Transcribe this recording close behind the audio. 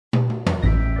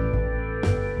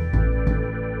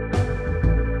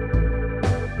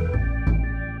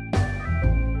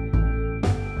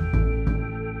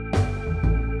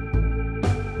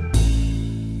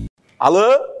Hello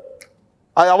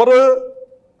ఎవరు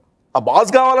ఆ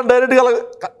boss కావాలని డైరెక్ట్గా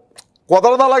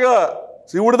కుదరదు అలాగా.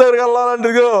 శివుడి దగ్గరికి వెళ్ళాలంటే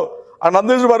ఇదిగో ఆ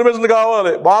నందీశ్వర పర్మిషన్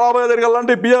కావాలి, బాలాబాయ్ దగ్గరికి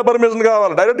వెళ్ళాలంటే పిఆర్ పర్మిషన్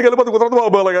కావాలి, డైరెక్ట్గా వెళ్ళిపోతే కుదరదు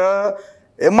బాబు అలాగా.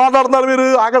 ఏం మాట్లాడుతున్నారు మీరు?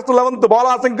 August 11th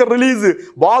Bhola Shankar release,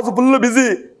 boss full busy.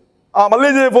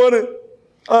 మళ్ళీ చేయి ఫోన్.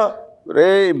 రే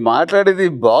మాట్లాడేది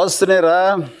బాస్నేరా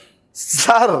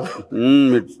సార్.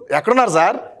 ఎక్కడున్నారు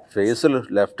సార్? ఫేసులు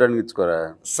left hand ఇచ్చుకోరా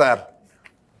sir.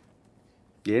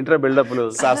 ఏంట్రా బిల్డప్లు?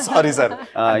 Sir sorry sir.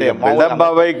 బిల్డప్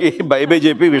బాబాయ్కి బై బై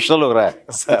చెప్పి విషయంలో రా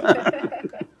సార్.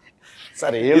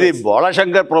 సార్ ఇది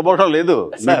బోళాశంకర్ ప్రమోషన్ లేదు,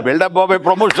 బిల్డప్ బాబాయ్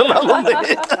ప్రమోషన్ ఉంది.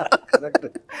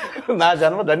 నా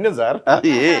జన్మ ధన్యం సార్.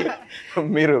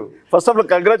 మీరు first of all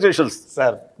congratulations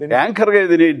sir. యాంకర్గా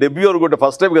ఇది నీ డెబ్యూ అనుకుంటే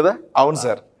ఫస్ట్ టైం కదా? అవును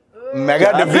sir, mega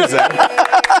debut sir.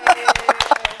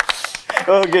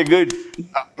 Okay good.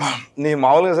 నేను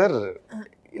మామూలుగా సార్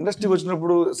ఇండస్ట్రీకి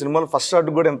వచ్చినప్పుడు సినిమాలు ఫస్ట్ షాట్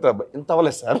కూడా ఎంత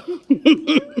అవ్వలేదు సార్.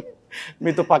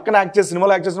 మీతో పక్కన యాక్ట్ చేసి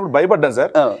సినిమాలో యాక్ట్ చేసినప్పుడు భయపడ్డాను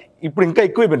సార్. ఇప్పుడు ఇంకా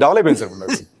ఎక్కువ డెవలప్ అయిపోయింది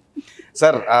సార్.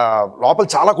 సార్ లోపల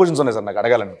చాలా క్వశ్చన్స్ ఉన్నాయి సార్ నాకు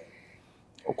అడగాలని.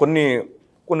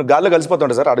 కొన్ని గాల్లో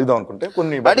కలిసిపోతుంటాయి సార్, అడుగుదాం అనుకుంటే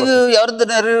కొన్ని ఎవరు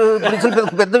తిన్నారు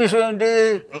పెద్ద విషయం ఏంటి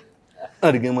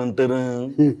అడిగేమంటారా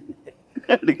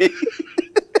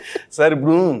సార్?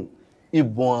 ఇప్పుడు ఈ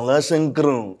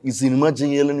బోళాశంకరం ఈ సినిమా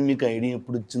చేయాలని మీకు ఐడియా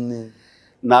ఎప్పుడు వచ్చింది?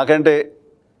 నాకంటే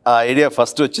ఆ ఐడియా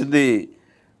ఫస్ట్ వచ్చింది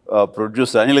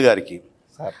ప్రొడ్యూసర్ అనిల్ గారికి.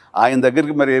 ఆయన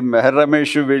దగ్గరికి మరి మెహర్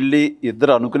రమేష్ వెళ్ళి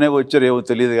ఇద్దరు అనుకునే వచ్చారు ఏమో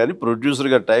తెలియదు, కానీ ప్రొడ్యూసర్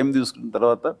గారు టైం తీసుకున్న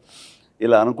తర్వాత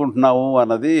ఇలా అనుకుంటున్నాము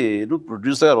అన్నది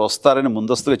ప్రొడ్యూసర్ గారు వస్తారని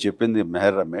ముందస్తుగా చెప్పింది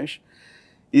మెహర్ రమేష్.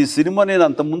 ఈ సినిమా నేను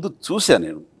అంతకుముందు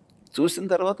చూశాను. చూసిన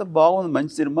తర్వాత బాగుంది,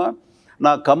 మంచి సినిమా.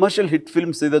 నా కమర్షియల్ హిట్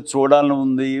ఫిల్మ్స్ ఏదో చూడాలని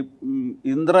ఉంది.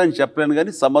 ఇంద్ర అని చెప్పలేను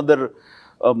కానీ సమ్ అదర్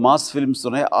మాస్ ఫిల్మ్స్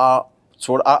ఉన్నాయి,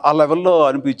 ఆ లెవెల్లో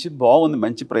అనిపించి బాగుంది,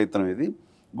 మంచి ప్రయత్నం ఇది.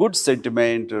 గుడ్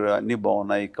సెంటిమెంట్ అన్నీ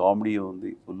బాగున్నాయి, కామెడీ ఉంది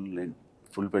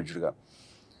ఫుల్ ఫ్లెడ్జ్డ్గా.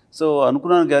 సో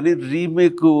అనుకున్నాను, కానీ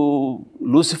రీమేక్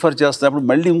లూసిఫర్ చేస్తున్నప్పుడు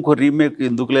మళ్ళీ ఇంకో రీమేక్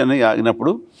ఎందుకులేని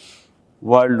ఆగినప్పుడు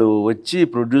వాళ్ళు వచ్చి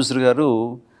ప్రొడ్యూసర్ గారు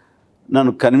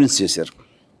నన్ను కన్విన్స్ చేశారు.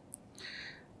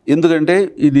 ఎందుకంటే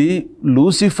ఇది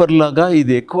లూసిఫర్ లాగా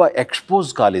ఇది ఎక్కువ ఎక్స్పోజ్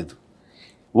కాలేదు,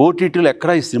 ఓటీటీలో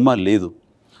ఎక్కడా ఈ సినిమా లేదు.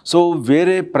 సో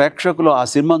వేరే ప్రేక్షకులు ఆ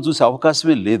సినిమాను చూసే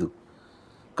అవకాశమే లేదు.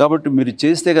 కాబట్టి మీరు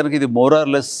చేస్తే కనుక ఇది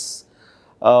మోరార్లెస్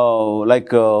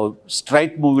లైక్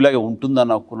స్ట్రైట్ మూవీలాగా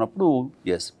ఉంటుందని అనుకున్నప్పుడు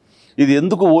ఎస్. ఇది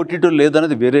ఎందుకు ఓటీటీలో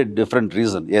లేదనేది వేరే డిఫరెంట్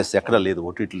రీజన్. ఎస్, ఎక్కడ లేదు,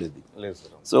 ఓటీటీ లేదు.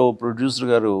 సో ప్రొడ్యూసర్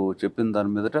గారు చెప్పిన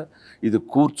దాని మీదట ఇది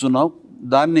కూర్చున్నాం.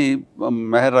 దాన్ని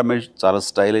మెహర్ రమేష్ చాలా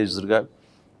స్టైలైజ్డ్గా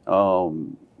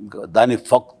దాన్ని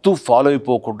ఫాలో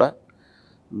అయిపోకుండా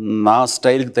నా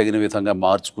స్టైల్కి తగిన విధంగా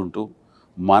మార్చుకుంటూ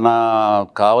మన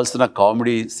కావాల్సిన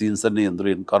కామెడీ సీన్స్ అన్ని ఇందులో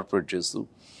ఇన్కార్పొరేట్ చేస్తూ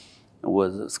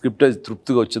స్క్రిప్ట్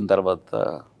తృప్తిగా వచ్చిన తర్వాత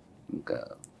ఇంకా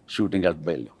షూటింగ్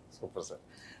బయలు. Super sir.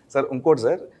 సార్ ఇంకోటి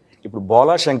సార్, ఇప్పుడు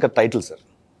బోళాశంకర్ టైటిల్ సార్,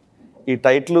 ఈ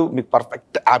టైటిల్ మీకు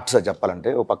పర్ఫెక్ట్ యాప్ట్ సార్ చెప్పాలంటే.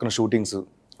 ఒక పక్కన షూటింగ్స్,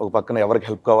 ఒక పక్కన ఎవరికి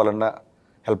హెల్ప్ కావాలన్నా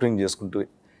హెల్పింగ్ చేసుకుంటూ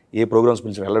ఏ ప్రోగ్రామ్స్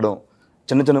పిలిచి వెళ్ళడం,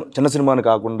 చిన్న సినిమాని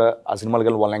కాకుండా ఆ సినిమాలకి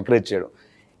వెళ్ళి వాళ్ళని ఎంకరేజ్ చేయడం,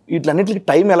 వీటిలన్నింటికి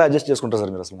టైం ఎలా అడ్జస్ట్ చేసుకుంటారు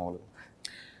సార్ మీరు అసలు మామూలుగా?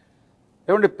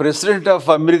 ఏమంటే ప్రెసిడెంట్ ఆఫ్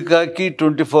అమెరికాకి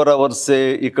 24 అవర్సే,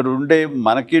 ఇక్కడ ఉండే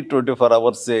మనకి 24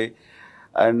 అవర్సే,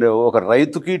 అండ్ ఒక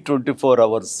రైతుకి 24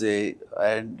 అవర్సే.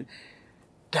 And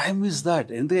time is that.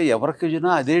 ఎందుకంటే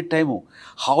ఎవరికైనా అదే time.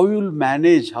 How you'll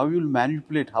manage, how you'll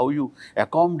manipulate, how you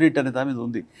accommodate అనే దాని మీద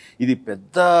ఉంది. ఇది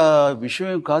పెద్ద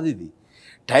విషయం కాదు. ఇది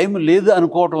టైం లేదు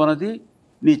అనుకోవటం అనేది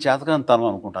నీ చేతకానితనం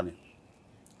అనుకుంటాను.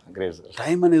 Great sir.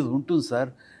 టైం అనేది ఉంటుంది సార్.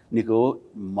 నీకు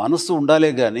మనసు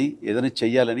ఉండాలే కానీ ఏదైనా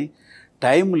చెయ్యాలని,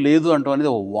 టైం లేదు అంటాం అనేది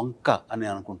ఒక వంక అని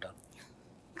అనుకుంటాను.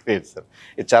 Great sir.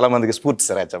 ఇది చాలామందికి స్ఫూర్తి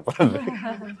సార్ అది చెప్పాలంటే.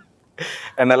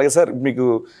 అండ్ అలాగే సార్ మీకు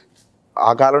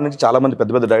ఆ కాలం నుంచి చాలామంది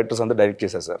పెద్ద పెద్ద డైరెక్టర్స్ అంతా డైరెక్ట్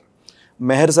చేశారు సార్.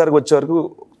 మెహర్ సార్కి వచ్చే వరకు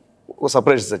ఒక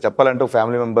సర్ప్రైజ్ సార్. చెప్పాలంటే ఒక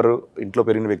ఫ్యామిలీ మెంబరు, ఇంట్లో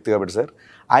పెరిగిన వ్యక్తి కాబట్టి సార్,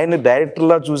 ఆయన్ని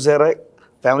డైరెక్టర్లా చూసారా,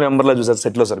 ఫ్యామిలీ మెంబర్లా చూసారా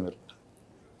సెట్లో సార్ మీరు?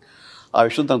 ఆ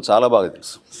విషయం తనకు చాలా బాగా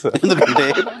తెలుసు. ఎందుకంటే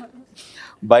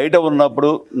బయట ఉన్నప్పుడు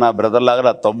నా బ్రదర్ లాగా,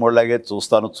 నా తమ్ముళ్ళలాగే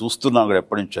చూస్తున్నాను కూడా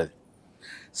ఎప్పటి నుంచి. అది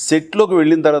సెట్లోకి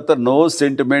వెళ్ళిన తర్వాత no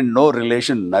sentiment, no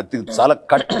relation, nothing. చాలా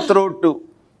కట్ త్రోట్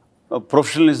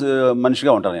ప్రొఫెషనల్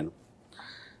మనిషిగా ఉంటాను నేను.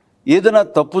 ఏదైనా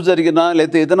తప్పు జరిగినా,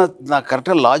 లేకపోతే ఏదైనా నా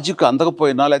కరెక్ట్గా లాజిక్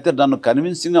అందకపోయినా, లేకపోతే నన్ను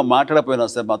కన్విన్సింగ్గా మాట్లాడకపోయినా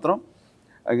సరే మాత్రం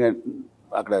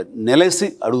అక్కడ నిలేసి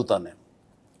అడుగుతాను నేను.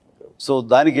 సో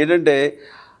దానికి ఏంటంటే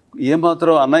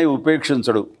ఏమాత్రం అన్నయ్య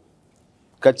ఉపేక్షించడు,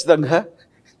 ఖచ్చితంగా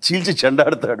చీల్చి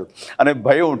చెండాడుతాడు అనే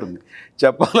భయం ఉంటుంది.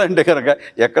 చెప్పాలంటే కనుక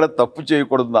ఎక్కడ తప్పు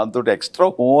చేయకూడదు, దాంతో ఎక్స్ట్రా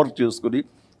హోంవర్క్ చేసుకుని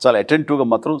చాలా అటెంటివ్గా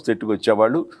మాత్రం సెట్కి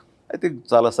వచ్చేవాళ్ళు. ఐ థింక్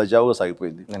చాలా సజావుగా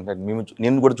సాగిపోయింది.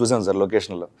 నేను కూడా చూసాను సార్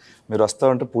లొకేషన్లో. మీరు వస్తూ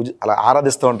ఉంటే పూజ అలా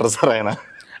ఆరాధిస్తూ ఉంటారు సార్ ఆయన.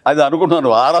 అది అనుకున్నాను,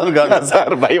 ఆరాధన కాదు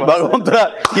సార్, భగవంతుడా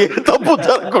ఏ తప్పు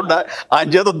జరగకుండా ఆయన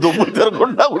చేత దుమ్ము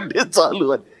తిరగకుండా ఉంటే చాలు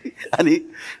అని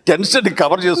టెన్షన్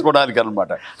కవర్ చేసుకోవడానికి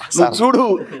అనమాట. నువ్వు చూడు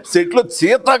సెట్లో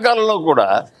శీతాకాలంలో కూడా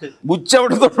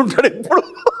ముచ్చెవడితో ఉంటాడు ఎప్పుడు.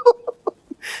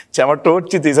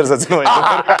 చెమటోడ్చి తీసారు సార్ సినిమా.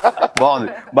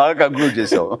 బాగుంది, బాగా కంక్లూడ్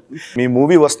చేసావు. మీ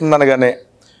మూవీ వస్తుందనగానే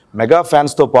మెగా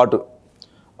ఫ్యాన్స్తో పాటు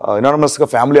ఎనానమస్గా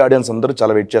ఫ్యామిలీ ఆడియన్స్ అందరూ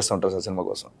చాలా వెయిట్ చేస్తూ ఉంటారు సార్ సినిమా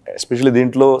కోసం. ఎస్పెషల్లీ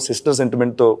దీంట్లో సిస్టర్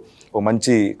సెంటిమెంట్తో ఒక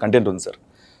మంచి కంటెంట్ ఉంది సార్.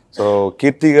 సో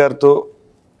కీర్తి గారితో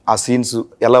ఆ సీన్స్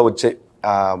ఎలా వచ్చాయి,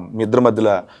 మీ ఇద్దరి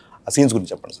మధ్యలో ఆ సీన్స్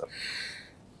గురించి చెప్పండి సార్.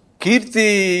 కీర్తి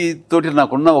తోటి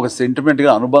నాకున్న ఒక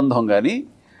సెంటిమెంట్గా అనుబంధం కానీ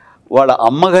వాళ్ళ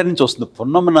అమ్మగారి నుంచి వస్తుంది.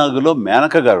 పున్నమ నాగులో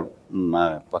మేనక గారు నా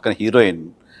పక్కన హీరోయిన్,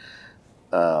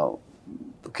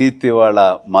 కీర్తి వాళ్ళ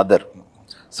మదర్.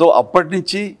 సో అప్పటి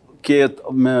నుంచి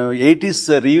 80s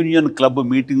రీయూనియన్ క్లబ్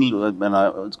మీటింగ్లు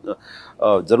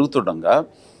జరుగుతుండగా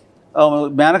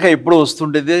మేనక ఎప్పుడు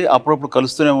వస్తుండేది, అప్పుడప్పుడు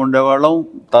కలుస్తూనే ఉండేవాళ్ళం.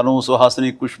 తను, సుహాసిని,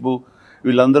 ఖుష్బు,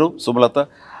 వీళ్ళందరూ, సుమలత.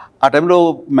 ఆ టైంలో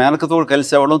మేనకతో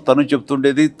కలిసేవాళ్ళం. తను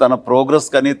చెప్తుండేది తన ప్రోగ్రెస్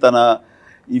కానీ తన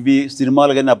ఇవి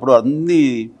సినిమాలు కానీ అప్పుడు అన్నీ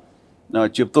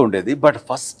చెప్తూ ఉండేది. బట్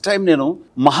ఫస్ట్ టైం నేను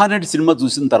మహానటి సినిమా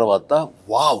చూసిన తర్వాత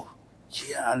వావ్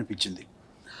అనిపించింది.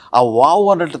 ఆ వావ్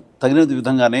అన్నట్టు తగిన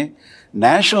విధంగానే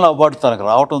నేషనల్ అవార్డు తనకు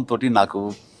రావడంతో నాకు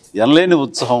ఎనలేని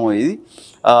ఉత్సాహం ఇది.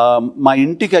 మా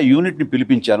ఇంటికి ఆ యూనిట్ని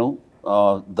పిలిపించాను.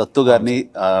 దత్తు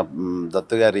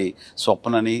గారి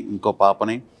స్వప్నని, ఇంకో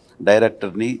పాపని,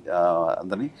 డైరెక్టర్ని,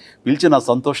 అందరినీ పిలిచి నా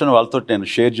సంతోషాన్ని వాళ్ళతో నేను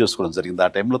షేర్ చేసుకోవడం జరిగింది. ఆ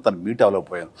టైంలో తను మీట్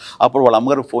అవ్వలేకపోయాను. అప్పుడు వాళ్ళ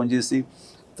అమ్మగారికి ఫోన్ చేసి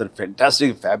తను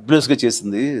ఫెంటాస్టిక్ ఫ్యాబ్యులస్గా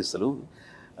చేసింది అసలు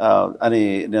అని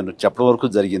నేను చెప్పడం వరకు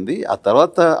జరిగింది. ఆ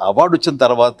తర్వాత అవార్డు వచ్చిన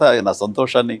తర్వాత నా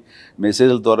సంతోషాన్ని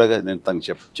మెసేజ్ల ద్వారాగా నేను తనకు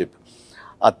చెప్పి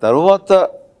ఆ తర్వాత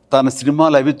తన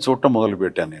సినిమాలు అవి చూడటం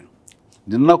మొదలుపెట్టాను నేను.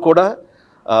 నిన్న కూడా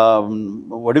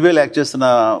వడివేలు యాక్ట్ చేసిన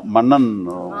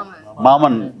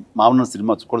మామన్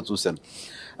సినిమా కూడా చూశాను.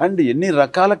 అండ్ ఎన్ని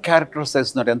రకాల క్యారెక్టర్స్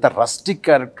వేస్తున్నాడు. ఎంత రస్టిక్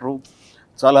క్యారెక్టరు,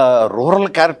 చాలా రూరల్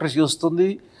క్యారెక్టర్స్ చేస్తుంది,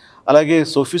 అలాగే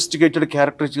సోఫిస్టికేటెడ్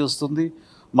క్యారెక్టర్స్ చేస్తుంది.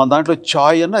 మన దాంట్లో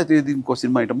చాయ్ అన్న అది ఇంకో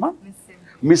సినిమా ఐటమ్మా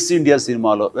మిస్ ఇండియా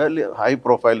సినిమాలో హై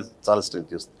ప్రొఫైల్ చాలా స్ట్రెయిన్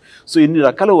చేస్తుంది. సో ఇన్ని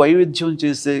రకాల వైవిధ్యం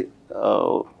చేసే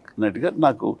నటిగా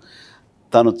నాకు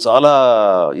తను చాలా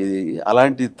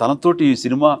అలాంటి తనతోటి ఈ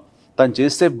సినిమా తను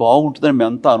చేస్తే బాగుంటుందని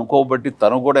మేమంతా అనుకోబట్టి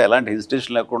తను కూడా ఎలాంటి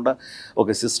హెసిటేషన్ లేకుండా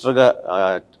ఒక సిస్టర్గా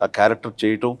ఆ క్యారెక్టర్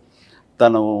చేయటం,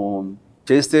 తను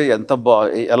చేస్తే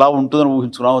ఎలా ఉంటుందని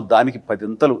ఊహించుకున్నామో దానికి 10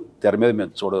 అంతలు తెర మీద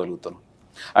మేము చూడగలుగుతాం.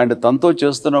 అండ్ తనతో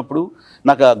చేస్తున్నప్పుడు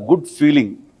నాకు ఆ గుడ్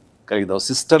ఫీలింగ్ కలిగింది,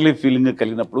 సిస్టర్లీ ఫీలింగ్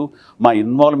కలిగినప్పుడు మా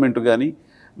ఇన్వాల్వ్మెంట్ కానీ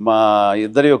మా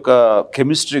ఇద్దరి యొక్క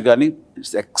కెమిస్ట్రీ కానీ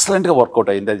ఎక్సలెంట్గా వర్కౌట్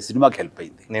అయింది. అది సినిమాకి హెల్ప్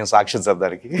అయింది. నేను సాక్ష్యం సార్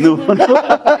దానికి.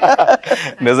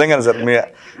 నిజంగానే సార్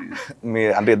మీ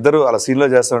అంటే ఇద్దరు అలా సీన్లో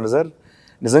చేస్తామండి సార్,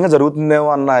 నిజంగా జరుగుతుందేమో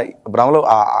అన్న భ్రమలో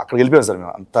అక్కడికి వెళ్ళిపోయాను సార్.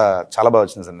 మేము అంతా చాలా బాగా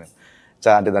వచ్చింది సార్. నేను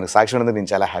అంటే దానికి సాక్ష్యం అనేది నేను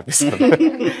చాలా హ్యాపీ సార్.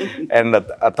 అండ్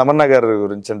తమన్నా గారి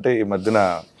గురించి అంటే ఈ మధ్యన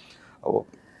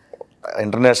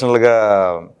ఇంటర్నేషనల్గా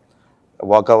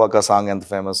వాకా వాకా సాంగ్ ఎంత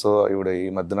ఫేమస్, ఇవిడ ఈ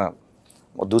మధ్యన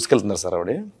దూసుకెళ్తున్నారు సార్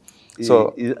ఆవిడ. సో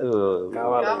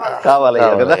కావాలి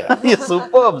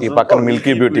ఈ పక్కన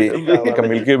మిల్కీ బ్యూటీ, ఇక్కడ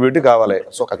మిల్కీ బ్యూటీ కావాలి.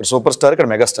 సో అక్కడ సూపర్ స్టార్, ఇక్కడ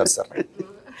మెగాస్టార్ సార్.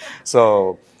 సో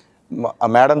ఆ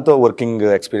మేడంతో వర్కింగ్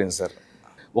ఎక్స్పీరియన్స్ సార్.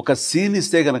 ఒక సీన్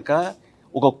ఇస్తే కనుక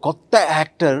ఒక కొత్త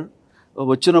యాక్టర్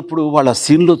వచ్చినప్పుడు వాళ్ళ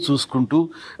సీన్లో చూసుకుంటూ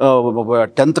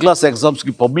 10th క్లాస్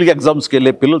ఎగ్జామ్స్కి, పబ్లిక్ ఎగ్జామ్స్కి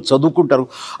వెళ్ళే పిల్లలు చదువుకుంటారు.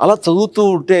 అలా చదువుతూ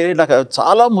ఉంటే నాకు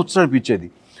చాలా ముచ్చట అనిపించేది.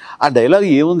 ఆ డైలాగ్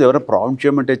ఏముంది, ఎవరైనా ప్రాంప్ట్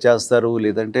చేయమంటే చేస్తారు,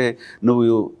 లేదంటే నువ్వు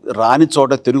రాని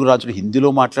చోట తెలుగు రాజుడు హిందీలో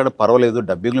మాట్లాడ పర్వాలేదు,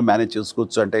 డబ్బింగ్లో మేనేజ్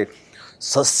చేసుకోవచ్చు అంటే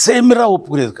ససేమిరా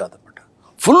ఒప్పుకునేది కాదన్నమాట.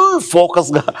 ఫుల్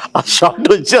ఫోకస్గా ఆ షాట్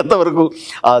వచ్చేంతవరకు,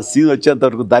 ఆ సీన్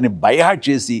వచ్చేంతవరకు దాన్ని బైహార్ట్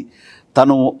చేసి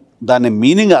తను దాని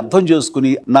మీనింగ్ అర్థం చేసుకుని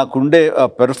నాకుండే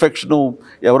పెర్ఫెక్షను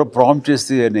ఎవరో ప్రాంప్ట్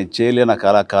చేసి నేను చేయలే, నాకు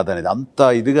అలా కాదనేది అంత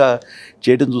ఇదిగా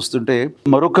చేయడం చూస్తుంటే.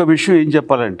 మరొక విషయం ఏం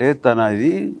చెప్పాలంటే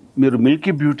ఇది మీరు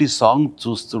మిల్కీ బ్యూటీ సాంగ్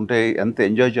చూస్తుంటే ఎంత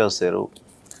ఎంజాయ్ చేస్తారు.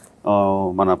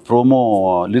 మన ప్రోమో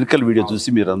లిరికల్ వీడియో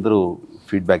చూసి మీరందరూ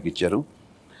ఫీడ్బ్యాక్ ఇచ్చారు.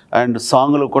 అండ్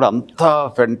సాంగ్లో కూడా అంత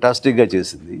ఫెంటాస్టిక్గా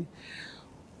చేసింది.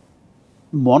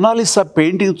 మొనాలిసా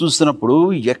పెయింటింగ్ చూస్తున్నప్పుడు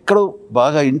ఎక్కడో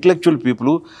బాగా ఇంటలెక్చువల్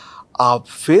పీపుల్ ఆ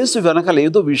ఫేస్ వెనకాల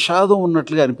ఏదో విషాదం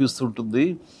ఉన్నట్లుగా అనిపిస్తుంటుంది,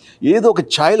 ఏదో ఒక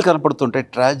ఛాయలు కనపడుతుంటాయి,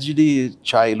 ట్రాజిడీ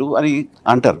ఛాయలు అని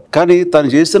అంటారు. కానీ తను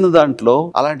చేసిన దాంట్లో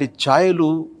అలాంటి ఛాయలు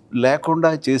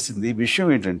లేకుండా చేసింది. విషయం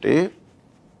ఏంటంటే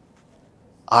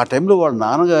ఆ టైంలో వాళ్ళ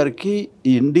నాన్నగారికి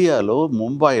ఇండియాలో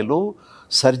ముంబైలో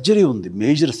సర్జరీ ఉంది,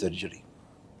 మేజర్ సర్జరీ.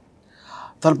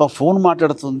 తను ఫోన్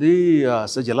మాట్లాడుతుంది,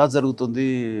 అసలు ఎలా జరుగుతుంది,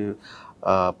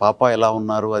 పాప ఎలా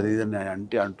ఉన్నారు అది ఇది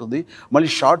అని అంటుంది. మళ్ళీ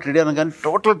షార్ట్ రెడీ అనగానే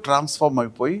టోటల్ ట్రాన్స్ఫార్మ్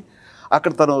అయిపోయి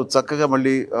అక్కడ తను చక్కగా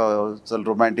మళ్ళీ చాలా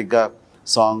రొమాంటిక్గా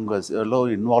సాంగ్లో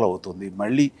ఇన్వాల్వ్ అవుతుంది.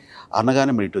 మళ్ళీ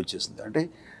అనగానే మళ్ళీ ఇటు వచ్చేసింది. అంటే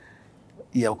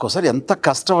ఒక్కోసారి ఎంత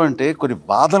కష్టం అంటే కొన్ని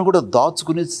బాధలు కూడా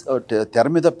దాచుకుని తెర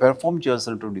మీద పెర్ఫామ్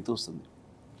చేయాల్సినటువంటి ఇది వస్తుంది.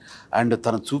 అండ్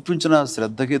తను చూపించిన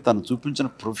శ్రద్ధకి, తను చూపించిన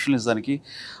ప్రొఫెషనలిజానికి,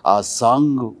 ఆ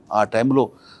సాంగ్ ఆ టైంలో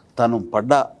తను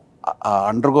పడ్డ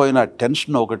అండర్గో అయిన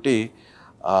టెన్షన్ ఒకటి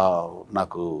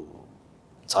నాకు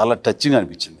చాలా టచింగ్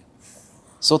అనిపించింది.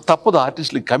 సో తప్పదు,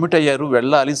 ఆర్టిస్టులు కమిట్ అయ్యారు,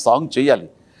 వెళ్ళాలి, సాంగ్ చేయాలి.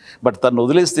 బట్ తను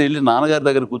వదిలేస్తే వెళ్ళి నాన్నగారి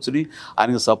దగ్గర కూర్చుని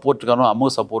ఆయనకు సపోర్ట్గానో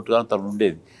అమ్మకు సపోర్ట్గానో తను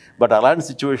ఉండేది. బట్ అలాంటి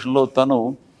సిచ్యువేషన్లో తను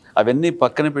అవన్నీ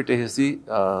పక్కన పెట్టేసి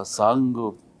సాంగ్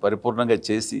పరిపూర్ణంగా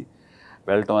చేసి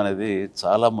వెళ్ళటం అనేది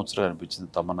చాలా ముచ్చటగా అనిపించింది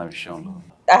తమన్నా విషయంలో.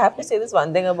 I have to say this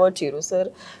one thing about Chiru sir,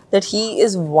 that he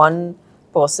is one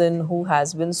person who has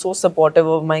been so supportive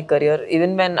of my career,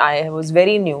 even when I was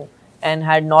very new and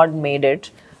had not made it,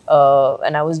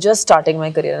 and I was just starting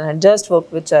my career and had just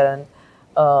worked with Charan.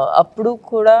 అప్పుడు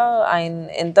కూడా ఆయన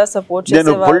ఎంత support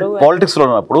చేసేవారు. నేను పాలిటిక్స్లో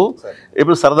ఉన్నప్పుడు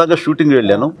ఇప్పుడు సరదాగా షూటింగ్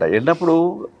వెళ్ళాను. వెళ్ళినప్పుడు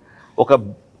ఒక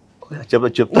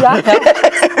చెప్పండి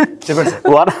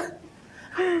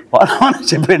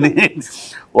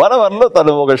 1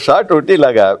 తను ఒక షాట్ ఒకటి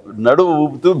ఇలాగా నడువు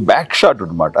ఊపుతూ బ్యాక్ షాట్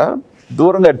అనమాట,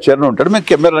 దూరంగా చరణ్ ఉంటాడు, మేము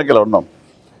కెమెరాకి ఇలా ఉన్నాం.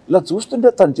 ఇలా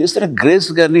చూస్తుంటే తను చేసిన గ్రేస్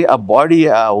కానీ ఆ బాడీ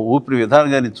ఆ ఊపిరి విధానం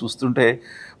కానీ చూస్తుంటే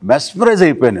మెస్మరైజ్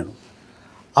అయిపోయాను నేను.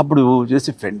 అప్పుడు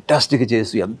చేసి ఫెంటాస్టిక్గా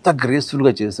చేసి ఎంత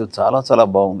గ్రేస్ఫుల్గా చేసి చాలా చాలా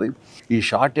బాగుంది. ఈ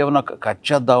షాట్ ఏమైనా కట్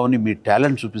చేద్దామని మీ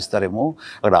టాలెంట్ చూపిస్తారేమో,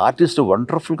 అక్కడ ఆర్టిస్ట్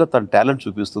వండర్ఫుల్గా తన టాలెంట్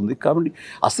చూపిస్తుంది కాబట్టి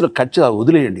అసలు కట్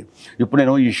వదిలేయండి. ఇప్పుడు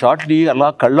నేను ఈ షాట్ని అలా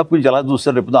కళ్ళపు నుంచి ఎలా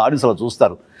చూస్తాను, రేపు ఆడియన్స్ అలా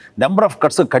చూస్తారు, నెంబర్ ఆఫ్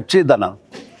కట్స్ కట్ చేద్దాను.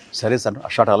 సరే సార్, ఆ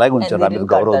షాట్ అలాగే ఉంచాను, నా మీద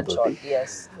గౌరవంతో.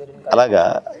 అలాగా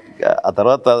ఆ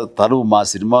తర్వాత తను మా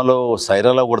సినిమాలో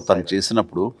సైరాలో కూడా తను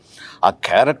చేసినప్పుడు ఆ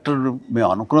క్యారెక్టర్ మేము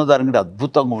అనుకున్న దానికంటే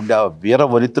అద్భుతంగా ఉండే ఆ వీర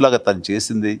వనితులాగా తను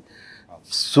చేసింది,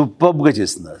 సూపర్బ్గా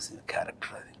చేసింది ఆ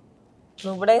క్యారెక్టర్. అది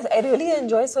No, but I really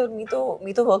enjoy sir.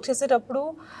 మీతో వర్క్ చేసేటప్పుడు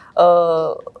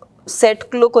సెట్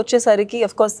లోకి వచ్చేసరికి,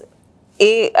 of course,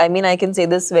 I mean, I can say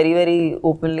this very, very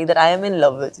openly that I am in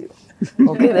love with you.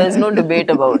 Okay, there's no debate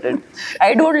about it.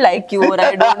 I don't like you or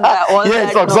I don't all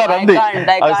that. No,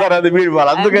 I can't. అది మీరు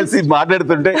వాళ్ళందరూ కలిసి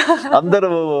మాట్లాడుతుంటే అందరూ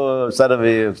సరే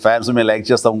fans మేము like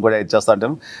చేస్తాం కూడా చేస్తా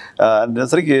అంటాం.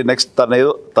 సరికి నెక్స్ట్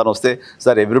తను వస్తే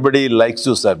sir everybody likes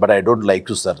you sir but I don't like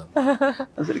you sir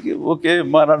సరికి ఓకే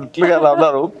మా అట్లుగా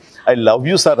అన్నారు ఐ లవ్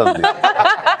యూ సార్ అంది.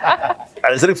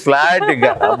 అది ఫ్లాట్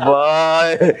ఇంకా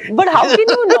అబ్బాయ్. But how can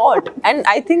you not? And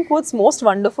I think what's most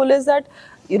wonderful is that,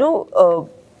 you know,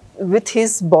 with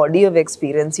his body of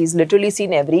experience, he's literally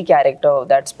seen every character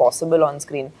that's possible on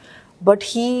screen. But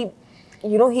he,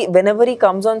 you know, whenever he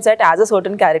comes on set as a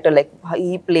certain character, like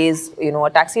he plays, you know,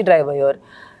 a taxi driver here,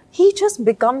 he just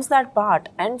becomes that part.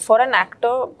 And for an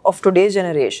actor of today's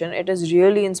generation, it is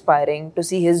really inspiring to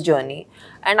see his journey.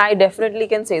 And I definitely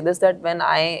can say this, that when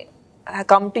I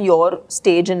come to your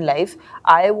stage in life,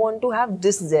 I want to have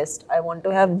this zest, I want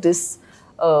to have this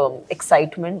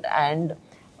excitement and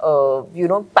you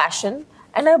know, passion,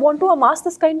 and I want to amass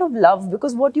this kind of love,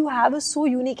 because what you have is so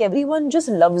unique. Everyone just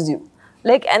loves you,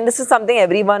 like, and this is something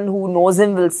everyone who knows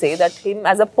him will say, that him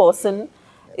as a person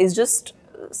is just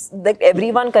like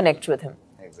everyone connects with him.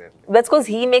 Exactly. That's because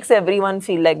he makes everyone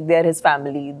feel like they're his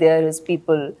family, they're his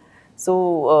people. So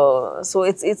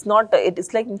it's not,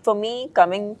 it's like for me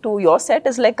coming to your set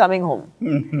is like coming home.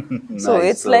 So nice.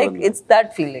 It's like it's that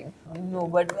feeling. No,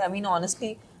 but I mean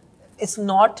honestly, it's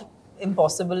not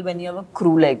impossible when you have a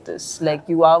crew like this. Like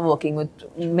you are working with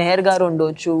Meher garu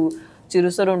undochu,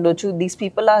 Chiru sir undochu. These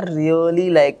people are really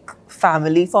like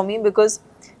family for me, because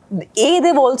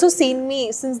they've also seen me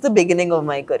since the beginning of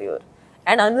my career.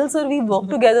 And Anil sir, we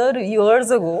worked together years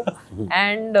ago,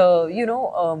 and you know,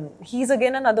 he's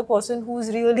again another person who's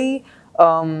really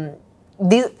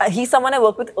he's someone I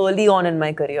worked with early on in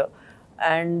my career,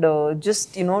 and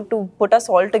just, you know, to put us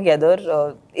all together,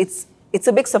 it's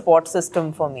a big support system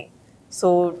for me. So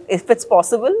if it's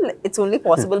possible, it's only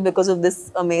possible because of this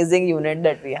amazing unit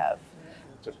that we have.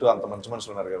 చుట్టూ అంత మంచి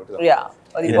మనుషులు ఉన్నారు కాబట్టి. Yeah,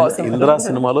 అది possible. Indra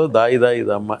సినిమాలో దాయి దాయి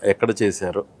దమ్మ ఎక్కడ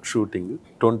చేశారు షూటింగ్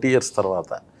 20 years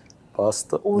తర్వాత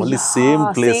ఫస్ట్ మళ్ళీ సేమ్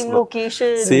ప్లేస్ లో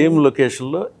సేమ్ లొకేషన్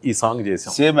లో ఈ సాంగ్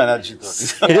చేసాం, సేమ్ ఎనర్జీతో.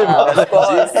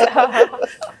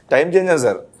 టైం చేంజ్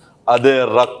సార్, అదే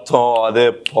రక్తం, అదే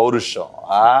పౌరుషం.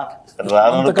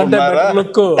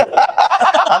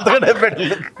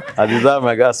 అదిదా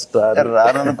మెగాస్టార్.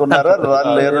 రాననుకున్నారా,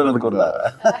 లేరు అనుకున్నారా?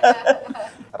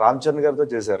 రామ్ చరణ్ గారితో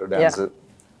చేశారు డ్యాన్స్,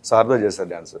 సార్తో చేశారు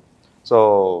డ్యాన్స్. సో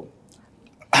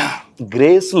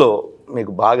గ్రేస్లో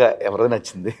మీకు బాగా ఎవరైనా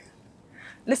నచ్చింది?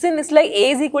 Listen, it's like A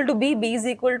is equal to B, B is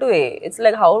equal to A. It's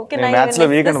like how can I maths even lo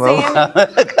weak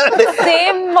it's the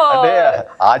same అంటే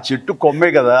ఆ చెట్టు కొమ్మే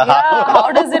కదా. yeah,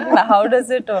 how does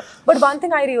it but one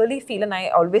thing I really feel, and I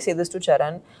always say this to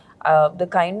Charan, the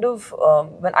kind of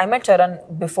when I met Charan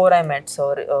before I met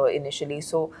Sir initially,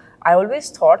 so I always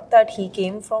thought that he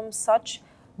came from such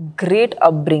great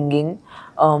upbringing,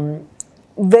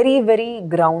 very very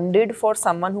grounded for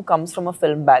someone who comes from a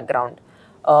film background.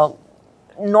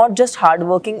 Not just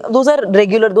hardworking, those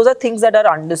are things that are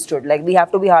understood, like we have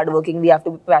to be hardworking, we have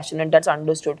to be passionate, that's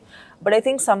understood. But I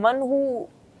think someone who,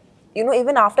 you know,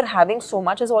 even after having so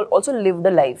much has also lived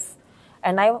a life,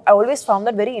 and I always found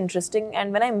that very interesting. And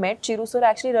when I met Chiru sir, I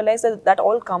actually realized that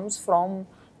all comes from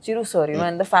Chiru sir, you know,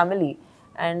 and the family,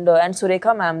 and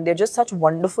Surekha ma'am, they're just such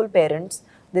wonderful parents.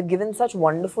 They've given such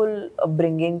wonderful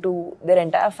upbringing to their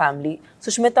entire family.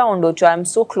 Sushmita Ondochu, I'm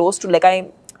so close to, like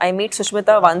I meet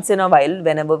Sushmita once in a while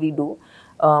whenever we do.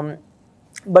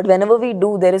 But whenever we do,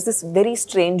 there is this very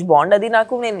strange bond. Adi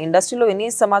naku nen industry lo any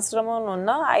samastramo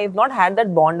unna, I have not had that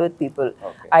bond with people.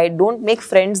 Okay. I don't make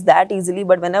friends that easily,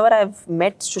 but whenever I've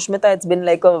met Sushmita, it's been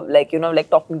like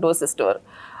talking to a sister.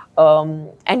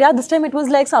 And yeah, this time it was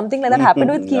like something like that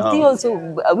happened with Kirti also.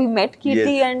 We met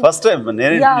Kirti and first time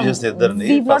నేను interview చేసిన ఇద్దరిని.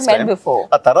 we've not met before.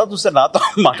 ఆ తర్వాత చూస్తే నాతో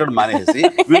మాట్లాడు మానేసి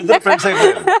వీళ్ళిద్దరు ఫ్రెండ్స్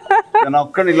అయిపోయారు. నేను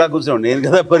ఒక్కడిని ఇలా కూర్చోండి, నేను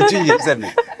కదా పరిచయం చేశాను.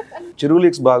 చిరు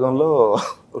లీక్స్ భాగంలో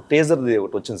టేజర్ది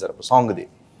ఒకటి వచ్చింది సార్, సాంగ్ది.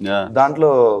 దాంట్లో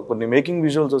కొన్ని మేకింగ్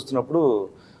విజువల్స్ వస్తున్నప్పుడు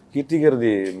కీర్తి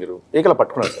గారిది మీరు ఏకలా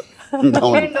పట్టుకున్నారు sir.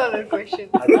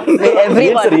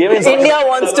 Everyone, India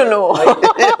wants to know.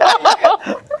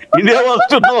 India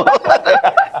వస్తున్నా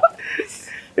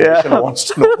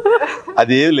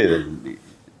అదేం లేదండి.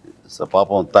 సో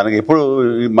పాపం తనకి ఎప్పుడు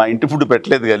మా ఇంటి ఫుడ్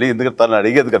పెట్టలేదు, కానీ ఎందుకంటే తను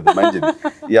అడిగేది కదా మంచిది,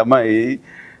 ఈ అమ్మాయి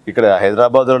ఇక్కడ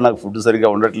హైదరాబాద్లో నాకు ఫుడ్ సరిగ్గా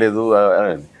ఉండట్లేదు,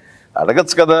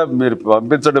 అడగచ్చు కదా మీరు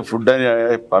పంపించండి ఫుడ్ అని,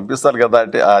 పంపిస్తారు కదా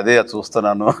అంటే అదే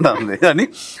చూస్తున్నాను అంది. అని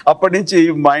అప్పటి నుంచి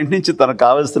మా ఇంటి నుంచి తనకు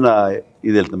కావాల్సిన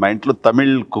ఇది వెళ్తుంది. మా ఇంట్లో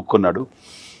తమిళ్ కుక్ ఉన్నాడు,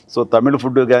 సో తమిళ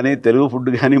ఫుడ్ కానీ తెలుగు ఫుడ్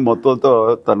కానీ మొత్తంతో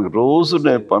తనకు రోజు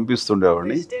నేను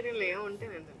పంపిస్తుండేవాడిని.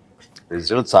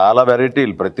 వెజిటేరియన్ చాలా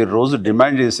వెరైటీలు ప్రతిరోజు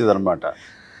డిమాండ్ చేసేది అనమాట.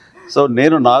 సో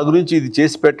నేను నా గురించి ఇది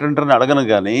చేసి పెట్టండి అడగను,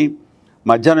 కానీ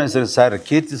మధ్యాహ్నం సరే సార్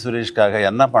కీర్తి సురేష్ కాగా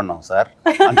ఎన్న పడినాం సార్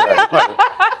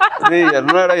అంటే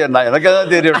ఎన్నాడా ఎనకదా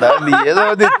తెలియడా నీ ఏదో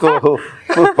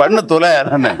పన్ను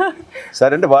తొలయానన్నా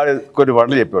సరే అంటే వాడు కొన్ని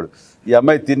వంటలు చెప్పాడు. ఈ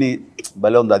అమ్మాయి తిని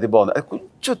భలే ఉంది, అది బాగుంది, అది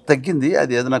కొంచెం తగ్గింది,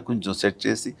 అది ఏదైనా కొంచెం సెట్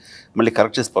చేసి మళ్ళీ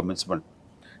కరెక్ట్ చేసి పంపించమండి.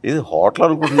 ఇది హోటల్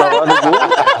అనుకుంటున్నావా నువ్వు,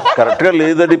 కరెక్ట్గా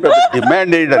లేదని పెద్ద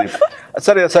డిమాండ్ ఏంటని.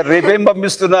 సరే సార్ రేపేం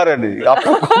పంపిస్తున్నారని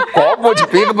అప్పుడు కోపం వచ్చి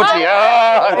పీకపోతే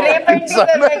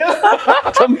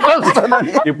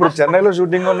ఇప్పుడు చెన్నైలో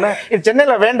షూటింగ్ ఉన్నా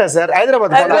చెన్నైలో వేండా సార్,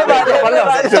 హైదరాబాద్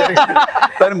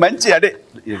తను మంచి అంటే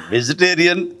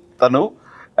వెజిటేరియన్ తను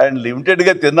అండ్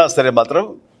లిమిటెడ్గా తిన్నా సరే మాత్రం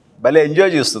భలే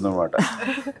ఎంజాయ్ చేస్తుంది అనమాట.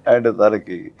 అండ్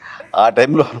తనకి ఆ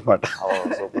టైంలో అనమాట.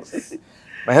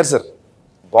 మెహర్ సార్,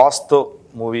 బాస్తో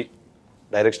మూవీ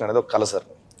డైరెక్షన్ అనేది ఒక కళ సార్.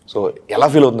 సో ఎలా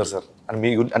ఫీల్ అవుతున్నారు సార్? అని మీ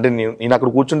అంటే నేను అక్కడ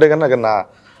కూర్చుంటే కన్నా అక్కడ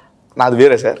నాది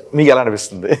వేరే సార్, మీకు ఎలా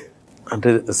అనిపిస్తుంది? అంటే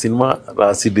సినిమా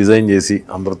రాసి డిజైన్ చేసి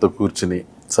అందరితో కూర్చుని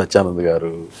సత్యానంద్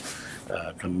గారు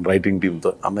రైటింగ్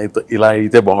టీంతో అన్నయ్యతో ఇలా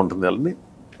అయితే బాగుంటుంది అని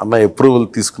అన్నయ్య అప్రూవల్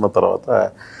తీసుకున్న తర్వాత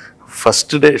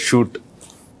ఫస్ట్ డే షూట్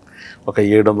ఒక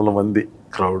 700 మంది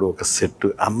క్రౌడ్, ఒక సెట్,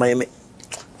 అన్నయ్యని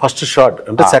ఫస్ట్ షాట్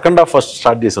అంటే సెకండ్ హాఫ్ ఫస్ట్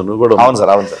స్టార్ట్ చేసాను. నువ్వు కూడా అవును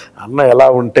సార్, అవును సార్. అన్న ఎలా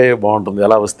ఉంటే బాగుంటుంది,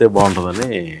 ఎలా వస్తే బాగుంటుందని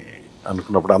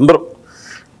అనుకున్నప్పుడు అందరూ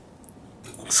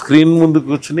స్క్రీన్ ముందు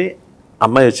కూర్చుని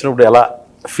అన్నయ్య వచ్చినప్పుడు ఎలా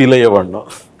ఫీల్ అయ్యేవాడినో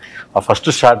ఆ ఫస్ట్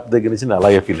షాట్ దగ్గర నుంచి నేను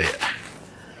అలాగే ఫీల్ అయ్యా.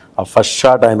 ఆ ఫస్ట్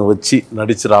షాట్ ఆయన వచ్చి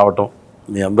నడిచి రావటం,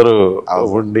 మీ అందరూ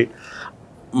ఉండి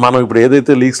మనం ఇప్పుడు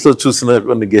ఏదైతే లీక్స్లో చూసిన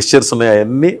కొన్ని గెస్చర్స్ ఉన్నాయో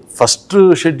అవన్నీ ఫస్ట్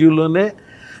షెడ్యూల్లోనే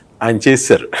ఆయన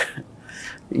చేశారు,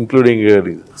 ఇంక్లూడింగ్.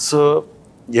 సో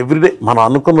ఎవ్రీడే మనం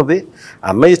అనుకున్నది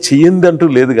అన్నయ్య చెయ్యింది అంటూ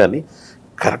లేదు, కానీ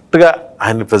కరెక్ట్గా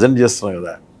ఆయన్ని ప్రజెంట్ చేస్తున్నాం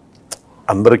కదా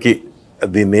అందరికీ,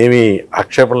 దీన్ని ఏమీ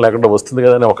ఆక్షేపణ లేకుండా వస్తుంది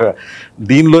కదా అని ఒక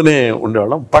దీనిలోనే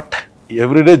ఉండేవాళ్ళం. But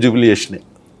everyday జూబిలియేషనే.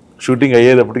 షూటింగ్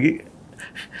అయ్యేటప్పటికి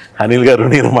అనిల్ గారు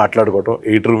నేను మాట్లాడుకోవటం,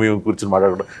 ఎడిటర్ మేము కూర్చొని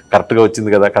మాట్లాడుకోవడం, కరెక్ట్గా వచ్చింది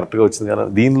కదా, కరెక్ట్గా వచ్చింది కదా,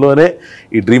 దీనిలోనే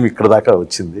ఈ డ్రీమ్ ఇక్కడ దాకా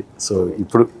వచ్చింది. సో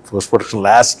ఇప్పుడు పోస్ట్ ప్రొడక్షన్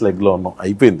లాస్ట్ లెగ్లో ఉన్నాం,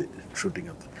 అయిపోయింది షూటింగ్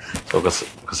అంతా. సో ఒక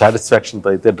సాటిస్ఫాక్షన్తో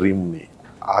అయితే డ్రీమ్ని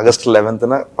ఆగస్టు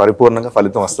 11న పరిపూర్ణంగా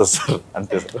ఫలితం వస్తుంది సార్,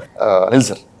 అంతే సార్. అనిల్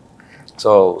సార్,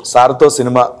 సో సార్తో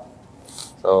సినిమా,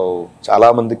 సో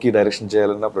చాలామందికి డైరెక్షన్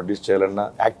చేయాలన్నా, ప్రొడ్యూస్ చేయాలన్నా,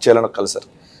 యాక్ట్ చేయాలన్నా కల సార్.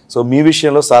 సో మీ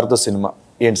విషయంలో సార్తో సినిమా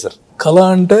ఏంటి సార్? కళ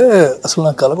అంటే అసలు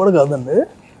నా కళ కూడా కాదండి,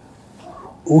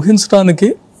 ఊహించడానికి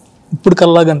ఇప్పుడు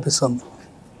కళలాగా అనిపిస్తుంది.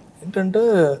 ఏంటంటే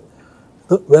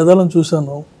వేదాలను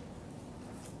చూశాను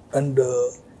and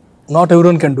not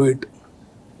everyone can do it.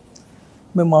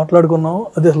 మేము మాట్లాడుకున్నాం,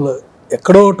 అది అసలు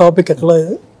ఎక్కడో టాపిక్ ఎట్లా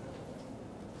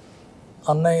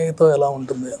అన్నయ్యతో ఎలా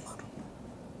ఉంటుంది అన్నారు,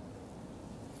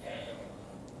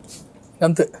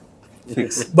 అంతే.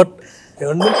 బట్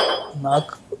ఏమండి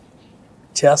నాకు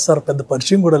చేస్తారు, పెద్ద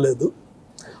పరిచయం కూడా లేదు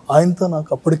ఆయనతో. నాకు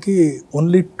అప్పటికి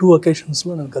ఓన్లీ 2 occasions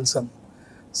నేను కలిసాను.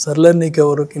 సర్లే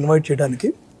నీకెవరు ఇన్వైట్ చేయడానికి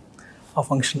ఆ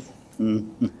ఫంక్షన్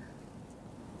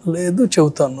లేదు,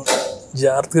 చెబుతాను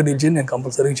జాగ్రత్తగా డీల్ చేయి, నేను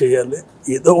కంపల్సరీగా చేయాలి,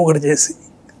 ఏదో ఒకటి చేసి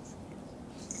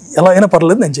ఎలా అయినా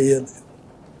పర్లేదు నేను చేయాలి.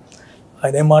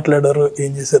 ఆయన ఏం మాట్లాడారో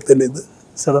ఏం చేశారో తెలియదు,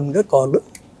 సడన్గా కాల్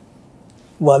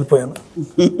వాలిపోయాను,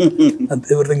 అంతే.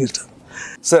 ఎవ్రీథింగ్ ఇష్టం.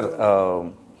 సార్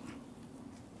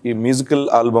ఈ మ్యూజికల్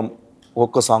ఆల్బమ్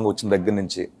ఒక్క సాంగ్ వచ్చిన దగ్గర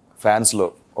నుంచి ఫ్యాన్స్లో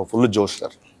ఒక ఫుల్ జోష్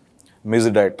sir.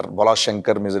 Music director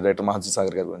Bhola Shankar, music director మహర్షి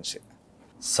సాగర్ గారి గురించి.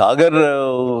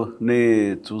 సాగర్ని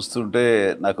చూస్తుంటే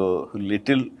నాకు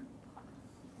లిటిల్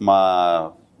మా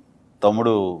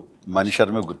తమ్ముడు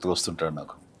మణిశర్మే గుర్తుకొస్తుంటాడు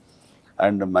నాకు.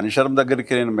 అండ్ మణిశర్మ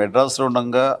దగ్గరికి నేను మెడ్రాస్లో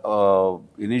ఉండగా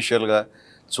ఇనీషియల్గా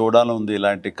చూడాలని ఉంది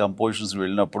ఇలాంటి కంపోజిషన్స్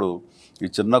వెళ్ళినప్పుడు ఈ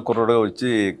చిన్న కుర్రడుగా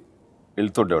వచ్చి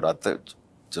వెళ్తుండేవాడు.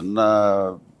 చిన్న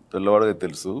పిల్లవాడుగా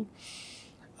తెలుసు.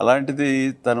 అలాంటిది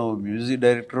తను మ్యూజిక్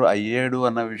డైరెక్టర్ అయ్యాడు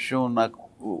అన్న విషయం నాకు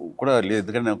కూడా లేదు.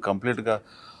 ఎందుకంటే నేను కంప్లీట్గా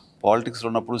పాలిటిక్స్లో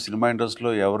ఉన్నప్పుడు సినిమా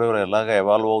ఇండస్ట్రీలో ఎవరెవరు ఎలాగ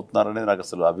ఎవాల్వ్ అవుతున్నారనేది నాకు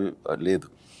అసలు లేదు.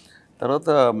 తర్వాత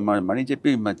మణి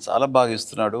చెప్పి చాలా బాగా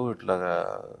ఇస్తున్నాడు ఇట్లా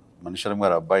మణిశర్మ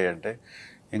గారు అబ్బాయి అంటే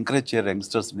ఎంకరేజ్ చేయరు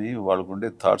యంగ్స్టర్స్ని, వాళ్ళకు ఉండే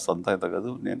థాట్స్ అంతా ఇంత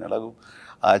కాదు. నేను ఎలాగో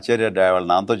ఆచార్య వాళ్ళ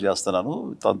నాన్నతో చేస్తున్నాను,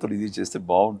 తనతో ఇది చేస్తే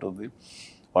బాగుంటుంది,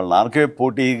 వాళ్ళ నాన్నకే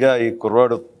పోటీగా ఈ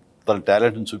కుర్రాడు తన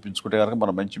టాలెంట్ని చూపించుకుంటే కనుక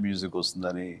మన మంచి మ్యూజిక్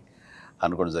వస్తుందని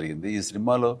అనుకోవడం జరిగింది. ఈ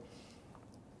సినిమాలో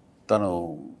తను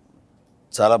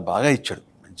చాలా బాగా ఇచ్చాడు,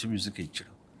 మంచి మ్యూజిక్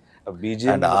ఇచ్చాడు.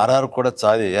 అండ్ ఆర్ఆర్ కూడా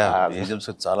BGMs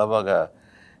చాలా బాగా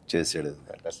చేసాడు.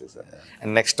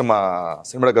 అండ్ నెక్స్ట్ మా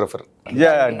cinematographer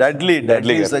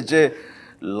deadly such a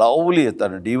lovely,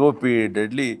 తను DOP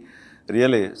deadly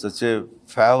really such a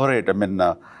favourite, I mean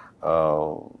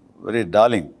very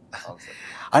darling.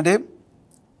 అంటే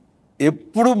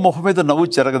ఎప్పుడు మొహం మీద నవ్వు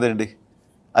చెరగదండి,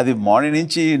 అది మార్నింగ్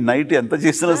నుంచి నైట్ ఎంత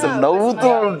చేసినా సరే నవ్వుతూ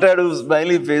ఉంటాడు,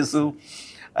 స్మైలీ ఫేసు.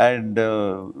 అండ్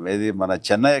ఇది మన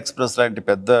చెన్నై ఎక్స్ప్రెస్ లాంటి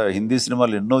పెద్ద హిందీ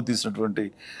సినిమాలు ఎన్నో తీసినటువంటి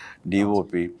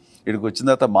డిఓపి ఇక్కడికి వచ్చిన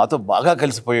తర్వాత మాతో బాగా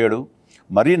కలిసిపోయాడు,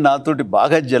 మరీ నాతోటి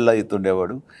బాగా జెల్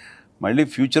అవుతుండేవాడు. మళ్ళీ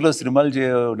ఫ్యూచర్లో సినిమాలు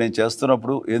నేను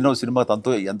చేస్తున్నప్పుడు ఏదైనా సినిమా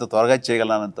తనతో ఎంత త్వరగా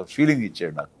చేయగలనంత ఫీలింగ్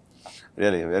ఇచ్చాడు నాకు.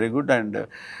 Really very good. అండ్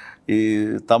ఈ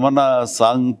తమన్నా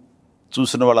సాంగ్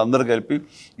చూసిన వాళ్ళందరూ కలిపి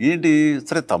ఏంటి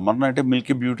సరే తమన్నా అంటే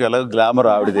మిల్కీ బ్యూటీ అలాగే గ్లామర్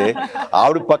ఆవిడదే,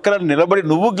 ఆవిడ పక్కన నిలబడి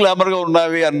నువ్వు గ్లామర్గా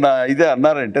ఉన్నావి ఇదే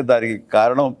అన్నారంటే దానికి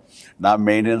కారణం నా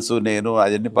మెయింటెనెన్స్, నేను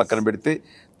అవన్నీ పక్కన పెడితే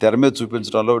తెర మీద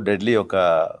చూపించడంలో డెడ్లీ ఒక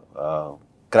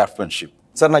క్రాఫ్ట్మెన్షిప్.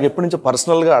 సార్ నాకు ఎప్పటి నుంచో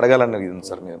పర్సనల్గా అడగాలని అడిగింది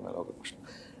సార్ మీరు ఒక క్వశ్చన్.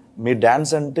 మీ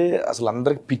డ్యాన్స్ అంటే అసలు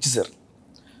అందరికి పిచ్చి సార్.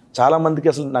 చాలామందికి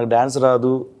అసలు నాకు డ్యాన్స్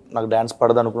రాదు, నాకు డ్యాన్స్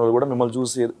పడదు అనుకున్న వాళ్ళు కూడా మిమ్మల్ని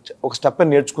చూసి ఒక స్టెప్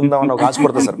నేర్చుకుందామని ఒక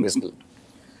ఆశపడతారు సార్. బేసికల్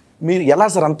మీరు ఎలా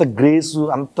సార్ అంత గ్రేసు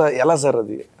అంత ఎలా సార్,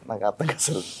 అది నాకు అర్థం కాదు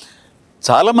సార్.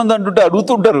 చాలామంది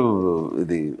అడుగుతుంటారు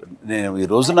ఇది. నేను ఈ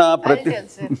రోజున ప్రతి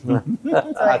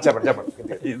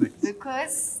చెప్పండి.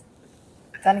 బికాస్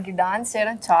తనకి డాన్స్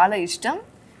చేయడం చాలా ఇష్టం.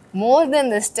 More than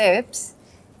the steps,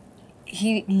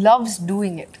 he loves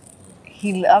doing it. He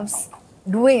loves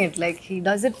doing it, like he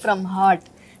does it from heart.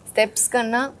 Steps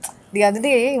కన్నా the other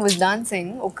day he was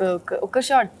dancing ఒక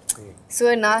షార్ట్. సో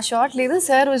నా షార్ట్ లేదు,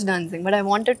 sir was dancing, but I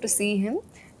wanted to see him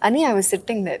అని I was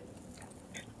sitting there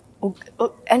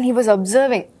and he was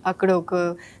observing. అక్కడ ఒక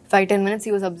 5-10 minutes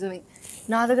he was observing.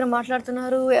 నా దగ్గర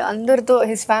మాట్లాడుతున్నారు అందరితో,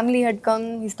 his family head come,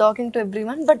 he's talking to every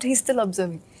one, but he still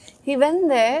observing. He when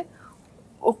they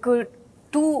ఒక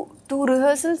 2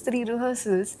 rehearsals 3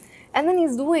 rehearsals and then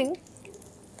he's doing,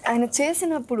 ఆయన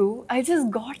చేసినప్పుడు I just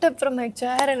got up from my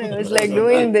chair and I was like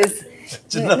doing this.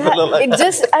 It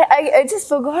just I just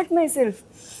forgot myself,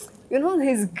 you know,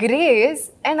 his grace.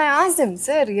 And I asked him,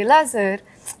 sir ఎలా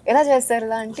చేస్తారు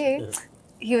ఇలా అంటే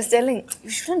he was telling,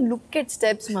 you shouldn't look at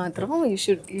steps matram, you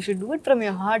should do it from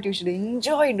your heart, you should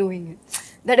enjoy doing it.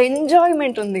 That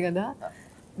enjoyment undi kada,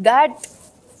 that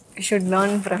you should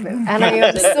learn from him. And I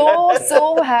am so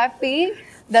happy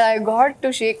that I got to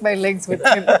shake my legs with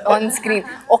him on screen.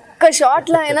 ఒక్క shot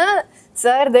లో అయినా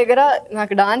sir దగ్గర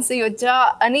నాకు dance వచ్చా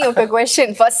అని ఒక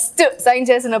question first sign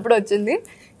చేసినప్పుడు వచ్చింది.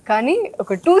 కానీ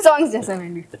ఒక 2 songs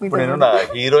చేశానండి. ఇప్పుడు నేను నా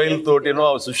హీరోయిన్ తోటినో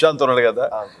సుశాంత్ ఉన్నాడు కదా,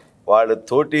 వాళ్ళ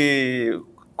తోటి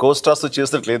కోస్టార్స్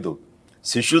చేసినట్లేదు,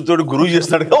 శిష్యులతోటి గురువు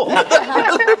చేస్తున్నాడు,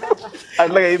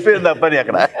 అట్లా అయిపోయింది ఆ పని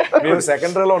అక్కడ. మేము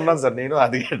సెకండ్ రోలో ఉన్నాం సార్, నేను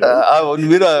అది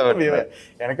మీరు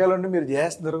వెనకాల ఉండి మీరు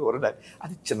చేస్తున్నారు,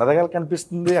 అది చిన్నదిగా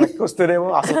కనిపిస్తుంది, వెనక్కి వస్తేనేమో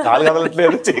అసలు కాలు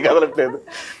కదలట్లేదు, చేయి కదలట్లేదు.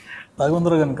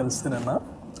 రాఘవేంద్ర గారిని కలిస్తేనన్నా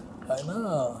ఆయన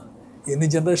ఎన్ని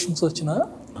జనరేషన్స్ వచ్చినా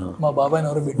మా బాబాయ్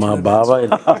ఎవరు మా బాబాయ్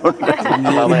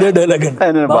ఇదే డైలాగ్ అండి.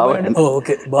 ఆయన బాబాయ్.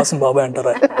 ఓకే బాస్ బాబాయ్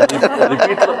అంటారా?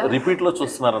 రిపీట్లో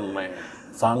చూస్తున్నారన్న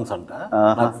సాంగ్స్ అంట.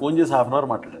 నాకు ఫోన్ చేసి 1/2 hour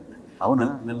మాట్లాడాను. అవునా?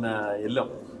 నిన్న వెళ్ళాం,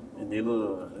 నేను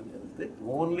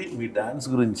ఓన్లీ మీ డాన్స్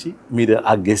గురించి, మీరు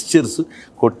ఆ గెస్చర్స్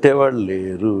కొట్టేవాళ్ళు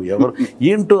లేరు ఎవరు,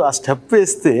 ఏంటో ఆ స్టెప్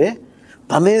వేస్తే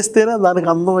తనేస్తేనే దానికి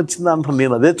అందం వచ్చింది అంటారు.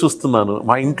 నేను అదే చూస్తున్నాను.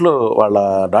 మా ఇంట్లో వాళ్ళ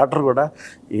డాక్టర్ కూడా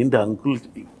ఏంటి అంకుల్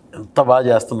ఎంత బాగా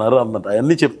చేస్తున్నారు అన్నట్టు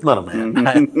అవన్నీ చెప్తున్నారు అన్నయ్య.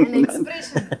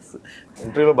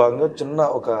 ఇంటర్వ్యూలో భాగంగా చిన్న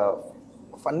ఒక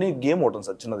ఫన్నీ గేమ్ ఉంటుంది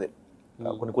సార్, చిన్నది.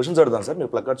 కొన్ని క్వశ్చన్స్ అడుగుతాను సార్, మీరు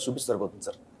ప్లగ్ కార్డ్స్ చూపిస్తారు పోతుంది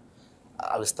సార్,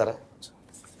 అవి ఇస్తారా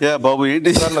బాబు? ఏంటి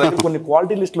సార్, నా దగ్గర కొన్ని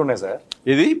క్వాలిటీ లిస్టులు ఉన్నాయి సార్.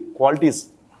 ఇది క్వాలిటీస్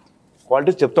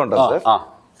చెప్తూ ఉంటారు సార్.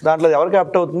 దాంట్లో ఎవరికి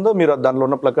యాప్ట్ అవుతుందో మీరు దాంట్లో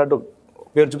ఉన్న ప్లగ్ కార్డు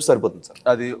పేరు చూపి సరిపోతుంది సార్.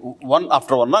 అది 1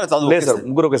 after 1 లేదు సార్,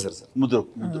 ముగ్గురు ఒకే సార్. ముద్దు.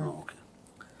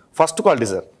 First quality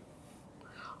sir,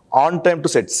 on time to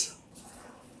sets.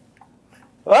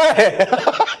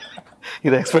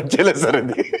 ఇది ఎక్స్పెక్ట్ చేయలేదు సార్,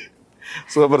 ఇది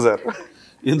సూపర్ సార్.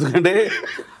 ఎందుకంటే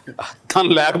తను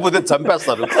లేకపోతే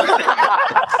చంపేస్తారు.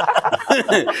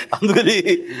 అందుకని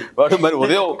వాడు మరి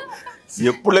ఉదయం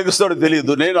ఎప్పుడు లెగుస్తాడో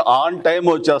తెలియదు, నేను ఆన్ టైం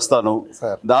వచ్చేస్తాను.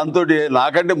 దాంతో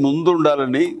నాకంటే ముందు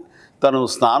ఉండాలని తను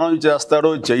స్నానం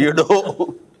చేస్తాడో చెయ్యడో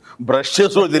బ్రష్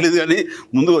చేసో తెలియదు కానీ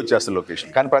ముందుకు వచ్చేస్తాడు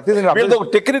లొకేషన్. కానీ ప్రతిదీ ఒక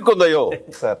టెక్నిక్ ఉందయ్యో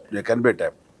సార్, నేను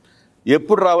కనిపెట్టాను.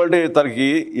 ఎప్పుడు రావాలంటే తనకి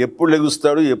ఎప్పుడు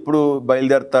లెగుస్తాడు, ఎప్పుడు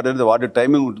బయలుదేరుతాడు అనేది వాటి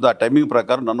టైమింగ్ ఉంటుంది. ఆ టైమింగ్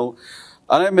ప్రకారం నన్ను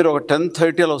అనే మీరు ఒక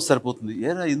 10:30 అలా వస్తే సరిపోతుంది.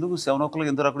 ఏరా ఎందుకు 7 o'clock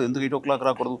ఎందుకు రాకూడదు, ఎందుకు 8 o'clock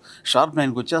రాకూడదు, షార్ప్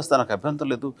 9కి వచ్చేస్తా, నాకు అభ్యంతరం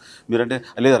లేదు. మీరంటే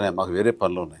లేదన్నా మాకు వేరే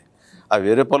పనులు ఉన్నాయి. ఆ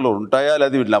వేరే పనులు ఉంటాయా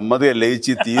లేదా నెమ్మదిగా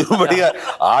లేచి తీరుబడిగా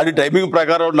ఆడి టైమింగ్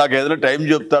ప్రకారం నాకు ఏదైనా టైం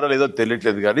చెప్తారో లేదో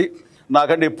తెలియట్లేదు, కానీ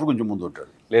నాకంటే ఎప్పుడు కొంచెం ముందు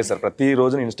ఉంటాడు. లేదు సార్,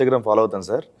 ప్రతిరోజు నేను ఇన్స్టాగ్రామ్ ఫాలో అవుతాను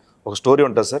సార్. ఒక స్టోరీ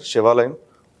ఉంటుంది సార్, శివాలయం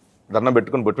దండం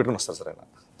పెట్టుకుని బొట్టు పెట్టుకుని వస్తారు సార్ ఆయన.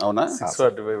 అవునా?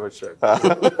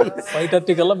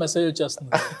 5:30 కల్లా మెసేజ్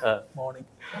వచ్చేస్తుంది మార్నింగ్.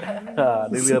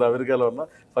 అనిల్ గారు అమెరికాలో ఉన్న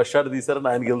ఫస్ట్ షాట్ తీసారని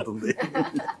ఆయనకి వెళ్తుంది.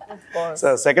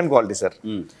 Sir second quality sir,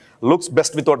 looks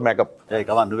best without makeup.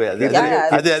 నువ్వే I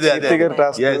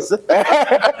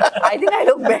think I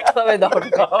look better without.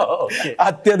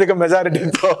 అత్యధిక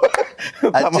మెజారిటీతో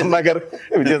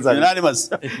విజయం sir. Unanimous.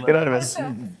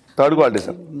 Third quality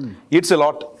sir, eats a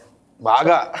lot.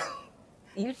 బాగా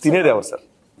తినేది ఎవరు సార్?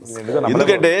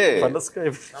 ఎందుకంటే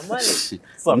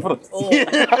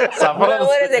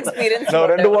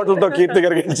రెండు బాటిల్తో కీర్తి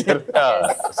గారికి ఇచ్చారు.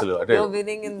 అసలు అంటే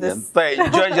ఎంత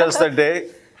ఎంజాయ్ చేస్తుంటే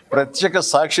ప్రత్యేక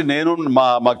సాక్షి నేను.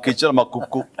 మా కిచెన్ మా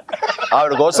కుక్కు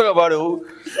ఆవిడ కోసం వాడు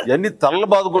ఎన్ని తలలు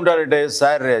బాదుకుంటాడంటే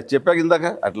సార్ చెప్పాక ఇందాక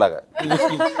అట్లాగా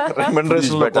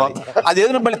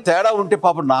అదేదైనా మళ్ళీ తేడా ఉంటే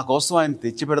పాపం నా కోసం ఆయన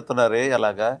తెచ్చి పెడుతున్నారే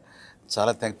అలాగా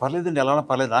చాలా పర్లేదండి, ఎలా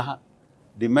పర్లేదు. ఆహా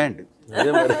డిమాండ్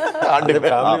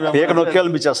పేక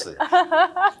నొక్కేయాలనిపించేస్తుంది.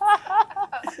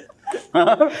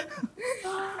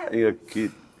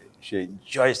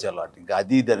 Enjoys allot. ఇంకా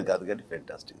అది ఇదని కాదు కానీ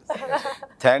ఫెంటాస్టిక్.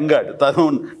 థ్యాంక్ గాడ్ తను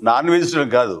నాన్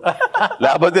వెజిటేరియన్ కాదు,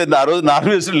 లేకపోతే ఆ రోజు నాన్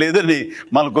వెజిటేరియన్ లేదని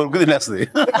మన కొడుకు తినేస్తుంది.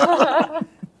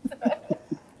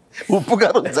 ఉప్పు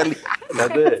కాదు చల్లి.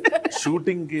 అదే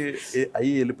షూటింగ్కి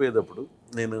అయ్యి వెళ్ళిపోయేటప్పుడు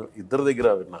నేను ఇద్దరి దగ్గర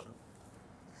విన్నాను,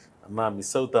 అన్నా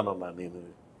మిస్ అవుతానన్నా నేను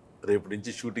రేపు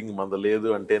నుంచి షూటింగ్ మంద లేదు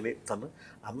అంటేనే. తను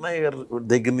అన్నయ్య గారి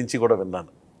దగ్గర నుంచి కూడా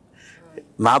విన్నాను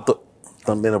నాతో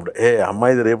తను లేనప్పుడు,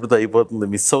 అమ్మాయిది రేపుతో అయిపోతుంది,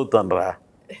 మిస్ అవుతాను రా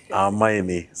ఆ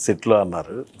అమ్మాయిని సెట్లో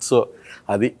అన్నారు. సో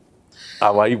అది ఆ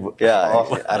వైబ్.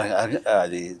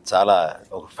 అది చాలా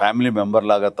ఒక ఫ్యామిలీ మెంబర్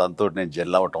లాగా తనతో నేను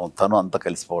జెల్ అవ్వటం, తను అంతా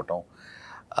కలిసిపోవటం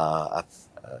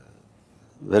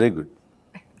వెరీ గుడ్.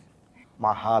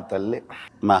 మహా తల్లి,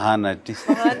 Mahanati.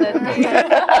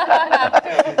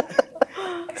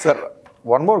 Sir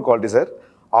one more quality sir,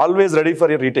 always ready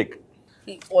for your retake.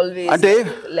 అంటే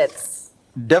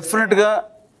డెఫినెట్గా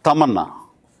తమన్నా.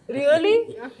 Really?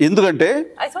 ఎందుకంటే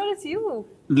I thought it's you.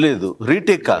 లేదు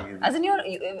రీటేక్ కాదు. As in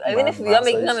even if we are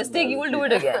making a mistake, you will do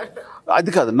it again. అది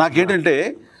కాదు, నాకేంటంటే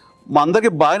మా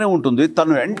అందరికి బాగానే ఉంటుంది,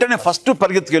 తను వెంటనే ఫస్ట్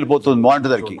పరిగెత్తుకు వెళ్ళిపోతుంది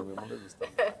మానిటర్ దగ్గరికి.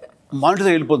 మానిటర్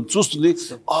దగ్గర వెళ్ళిపోతుంది, చూస్తుంది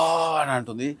అని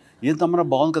అంటుంది, ఏం తమ్మన్నా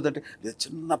బాగుంది కదంటే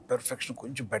చిన్న పెర్ఫెక్షన్,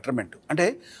 కొంచెం బెటర్మెంట్ అంటే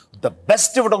ద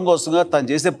బెస్ట్ ఇవ్వడం కోసంగా తను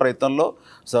చేసే ప్రయత్నంలో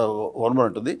 1 more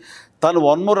ఉంటుంది. తను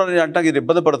 1 more అని అంటే ఇది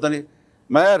ఇబ్బంది పడుతుంది,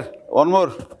 మేర్ 1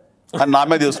 more అని నా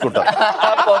మీద తీసుకుంటా.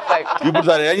 ఇప్పుడు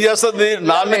తను ఏం చేస్తుంది,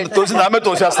 నా మీద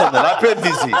తోసేస్తుంది, నా పేరు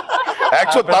తీసి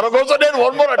యాక్చువల్ తన కోసం నేను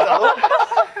 1 more అంటాను.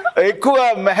 ఎక్కువ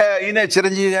ఈయన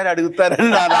చిరంజీవి గారు అడుగుతారని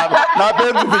నా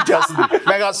పేరు చూపించేస్తుంది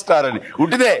మెగాస్టార్ అని.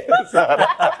 ఉంటిదే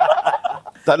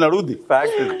తను అడుగుద్ది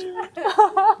fact.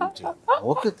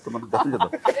 Okay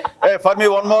for me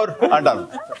one more అంటాను.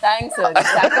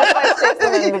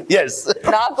 ఎస్,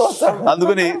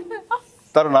 అందుకని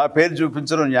తను నా పేరు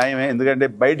చూపించడం న్యాయమే, ఎందుకంటే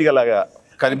బయటికి అలాగా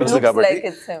కనిపించదు కాబట్టి.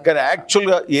 కానీ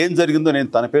యాక్చువల్గా ఏం జరిగిందో నేను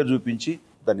తన పేరు చూపించి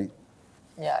దాన్ని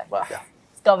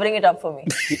covering it up for me.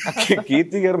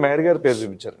 కీర్తి గారు మెహర్ గారు పేరు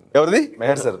చూపించారు. ఎవరిది?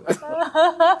 మెహర్ సార్.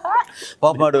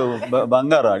 పాపడు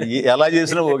బంగారు ఎలా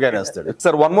చేసినా okay అనేస్తాడు.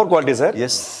 Sir one more quality sir.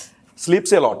 Yes,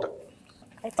 sleeps a lot.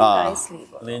 I sleep.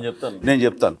 నేను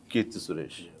చెప్తాను కీర్తి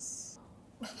సురేష్.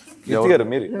 కీర్తి గారు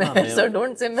మీరు. So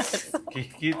don't say that.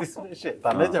 Keerthy Suresh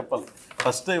తనే చెప్పాలి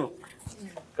first time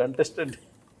contestant.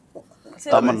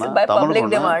 By public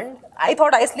demand. I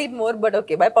thought I sleep more, but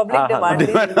okay. By public demand, we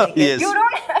will make it. Yes. You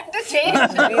don't have to change.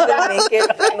 We will make it.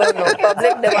 No.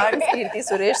 Public demand, Kirti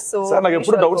Suresh. So. Sir నాకు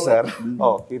ఎప్పుడు we shall doubt go sir.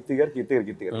 కీర్తి గారు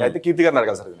అయితే కీర్తి గారిని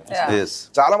అడగాలి sir. Yes.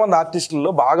 చాలా మంది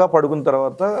ఆర్టిస్టుల్లో బాగా పడుకున్న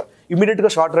తర్వాత ఇమీడియట్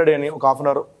గా షార్ట్ రెడీ అని ఒక హాఫ్ అన్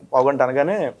అవర్ పావుగంట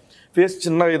అనగానే ఫేస్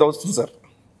చిన్న ఇది వస్తుంది సార్,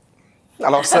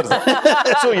 అలా వస్తారు సార్.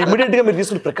 సో ఇమీడియట్ గా మీరు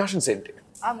తీసుకునే ప్రికాషన్స్ ఏంటి?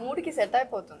 ఆ మూడ్కి సెట్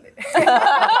అయిపోతుంది.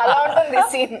 అలా ఉంటుంది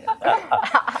scene.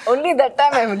 Only that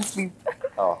time I will sleep.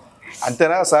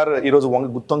 అంతేనా సార్? ఈరోజు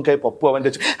గుత్తొంకాయ పప్పు అవన్నీ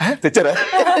తెచ్చారా?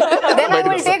 Then I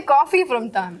will take coffee from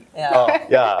Tan.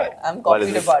 I'm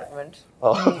coffee department.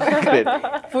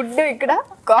 Food ikkada,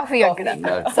 coffee akkada.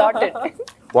 Sorted.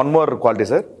 One more quality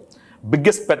sir.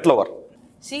 Biggest pet lover.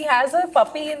 She has a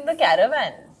puppy in the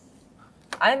caravan.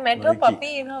 I met her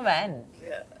puppy in her van.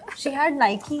 She had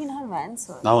Nike in her van,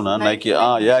 sir. అవునా? Nike.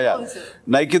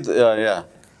 Nike.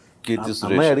 Keerthy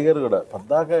Suresh అమ్మాయి అడిగారు కూడా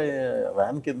పద్దాక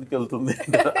van కి ఎందుకు వెళ్తుంది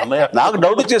అన్నయ్య. నాకు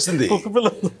డౌట్ వచ్చేసింది.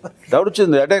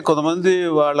 అంటే కొంతమంది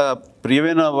వాళ్ళ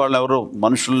ప్రియమైన వాళ్ళు ఎవరో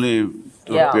మనుషుల్ని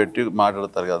పెట్టి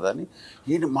మాట్లాడతారు కదా అని,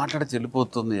 ఏంటి మాట్లాడితే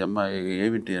వెళ్ళిపోతుంది అమ్మాయి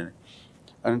ఏమిటి అని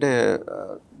అంటే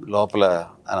లోపల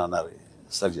అని అన్నారు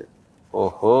సర్జన్.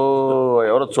 ఓహో,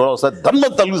 ఎవరో చూడవసారి దమ్మ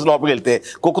తలుగుసి లోపలికి వెళ్తే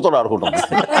కుక్కతో ఆడుకుంటుంది.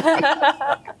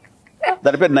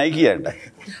 దాని పేరు నైకీ అంట.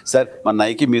 సార్ మా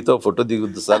నైకీ మీతో ఫోటో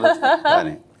దిగుద్దు సార్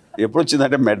అని. ఎప్పుడు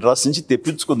వచ్చిందంటే మెడ్రాస్ నుంచి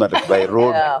తెప్పించుకున్నారు బై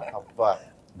రోడ్.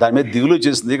 దాని మీద దిగులు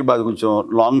చేసింది, బాగా కొంచెం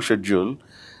లాంగ్ షెడ్యూల్,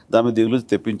 దాని మీద దిగులు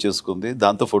తెప్పించేసుకుంది.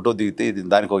 దాంతో ఫోటో దిగితే ఇది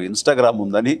దానికి ఒక ఇన్స్టాగ్రామ్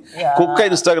ఉందని కుక్క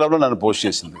ఇన్స్టాగ్రామ్ లో నన్ను పోస్ట్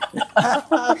చేసింది.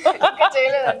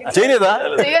 చేయలేదా?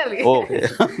 ఓకే,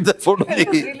 ఫోటో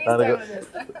దిగి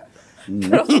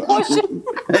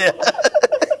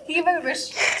He will wish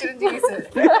Chiranjeevi sir.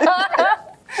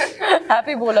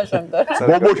 Happy BHOLASHANKAR.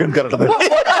 బోబో Shankar అంటే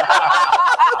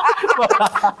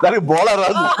దానికి బోలా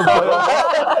రాదు,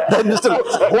 దాన్ని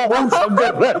బోబో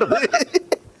శంకర్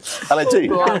అలా చెయ్యి.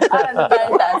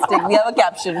 Fantastic. We have a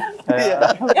caption.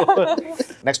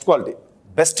 Next quality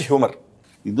best humour.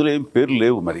 ఇందులో ఏం పేర్లు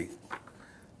లేవు, మరి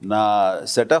నా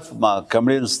సెట్ ఆఫ్ మా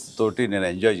కమెడియన్స్ తోటి నేను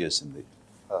ఎంజాయ్ చేసింది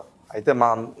అయితే మా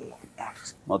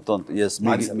మొత్తం. ఎస్,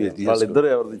 వాళ్ళిద్దరు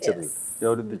ఎవరు ఇచ్చారు?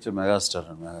 ఎవరిద్దరు? Megastar.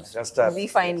 We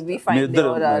find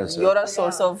you're a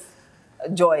source of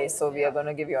joy, so we are going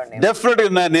to give your name.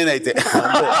 డెఫినెట్గా నేనైతే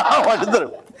వాళ్ళిద్దరు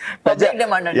Public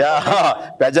demand.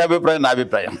 ప్రజాభిప్రాయం, నా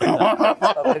అభిప్రాయం.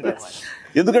 Public demand.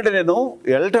 ఎందుకంటే నేను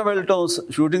వెళ్ళటం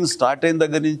షూటింగ్ స్టార్ట్ అయిన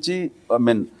దగ్గర నుంచి, ఐ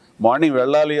మీన్ మార్నింగ్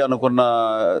వెళ్ళాలి అనుకున్న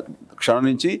క్షణం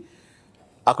నుంచి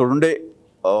అక్కడ ఉండే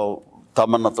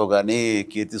తమన్నతో కానీ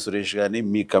కీర్తి సురేష్ కానీ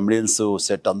మీ కమెడియన్స్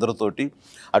సెట్ అందరితోటి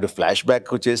అటు ఫ్లాష్ బ్యాక్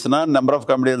చేసిన number of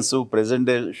comedians, present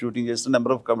day shooting చేసిన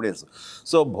number of comedians.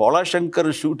 So Bhola Shankar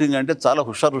shooting అంటే చాలా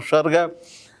హుషారుగా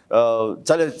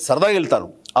చాలా సరదాగా వెళ్తారు.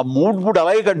 ఆ మూడ్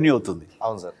అలాగే కంటిన్యూ అవుతుంది.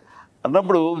 అవును సార్.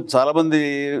 అన్నప్పుడు చాలామంది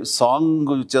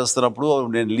సాంగ్ చేస్తున్నప్పుడు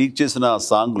నేను లీక్ చేసిన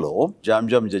సాంగ్లో జామ్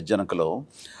జామ్ జజ్జనకలో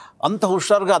అంత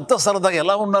హుషారుగా అంత సరదాగా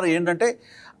ఎలా ఉన్నారు ఏంటంటే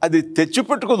అది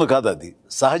తెచ్చిపెట్టుకుంది కాదు, అది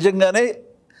సహజంగానే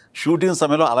షూటింగ్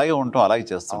సమయంలో అలాగే ఉంటాం, అలాగే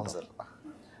చేస్తాం సార్.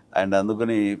 అండ్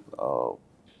అందుకని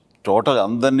టోటల్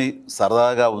అందరినీ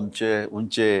సరదాగా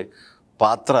ఉంచే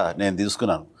పాత్ర నేను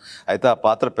తీసుకున్నాను. అయితే ఆ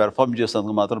పాత్ర పెర్ఫామ్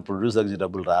చేసేందుకు మాత్రం ప్రొడ్యూసర్ నుంచి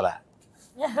డబ్బులు రాలే,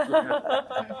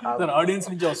 ఆడియన్స్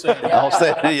నుంచి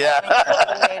వస్తాయి.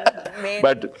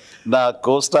 బట్ నా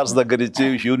కోస్టార్స్ దగ్గర నుంచి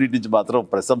యూనిట్ నుంచి మాత్రం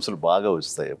ప్రశంసలు బాగా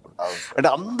వస్తాయి. ఎప్పుడు అంటే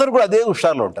అందరూ కూడా అదే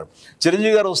హుషారులో ఉంటారు.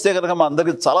 చిరంజీవి గారు వస్తే కనుక మా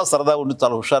అందరికీ చాలా సరదాగా ఉంటుంది,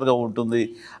 చాలా హుషారుగా ఉంటుంది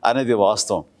అనేది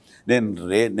వాస్తవం.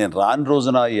 నేను రాని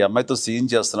రోజున ఈ అమ్మాయితో సీన్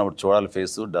చేస్తున్నప్పుడు చూడాలి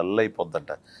ఫేస్ డల్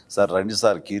అయిపోద్దంట. సార్ రండి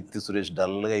సార్, కీర్తి సురేష్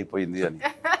డల్గా అయిపోయింది అని.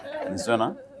 నిజమేనా?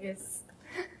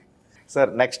 సార్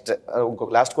నెక్స్ట్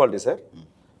ఇంకొక లాస్ట్ క్వాలిటీ సార్.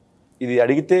 ఇది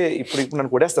అడిగితే ఇప్పుడు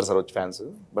నన్ను కొడేస్తారు సార్ వచ్చి ఫ్యాన్స్,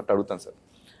 బట్ అడుగుతాను సార్.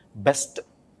 Best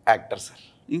actor sir.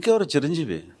 ఇంకెవరు?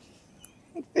 చిరంజీవి.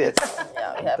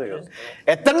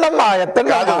 ఎత్తండమ్మా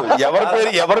కాదు,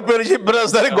 ఎవరి పేరు చెప్పినా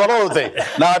సరే గొడవ అవుతాయి.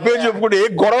 నా పేరు చెప్పుకుంటే ఏ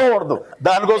గొడవ పడదు,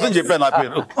 దానికోసం చెప్పాను నా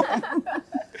పేరు.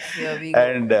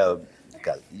 అండ్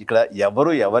కాదు, ఇక్కడ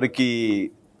ఎవరికి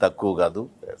తక్కువ కాదు,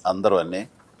 అందరూ అన్నీ.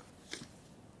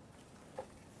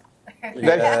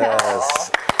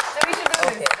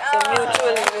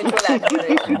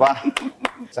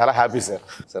 చాలా హ్యాపీ సార్.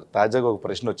 సార్ తాజాగా ఒక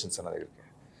ప్రశ్న వచ్చింది సార్ నా దగ్గరికి.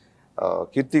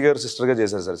 కీర్తి గారు సిస్టర్గా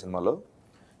చేశారు సార్ సినిమాలో.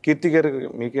 కీర్తి గారు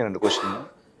మీకేనండి క్వశ్చన్,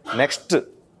 నెక్స్ట్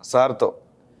సార్తో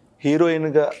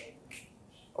హీరోయిన్గా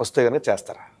వస్తే కనుక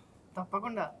చేస్తారా?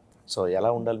 తప్పకుండా. సో ఎలా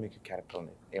ఉండాలి మీకు క్యారెక్టర్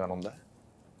అనేది ఏమైనా ఉందా?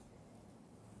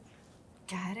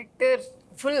 Character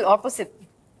full opposite,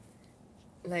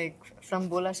 like from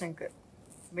Bhola Shankar.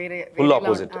 వేరే Full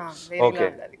opposite. Okay.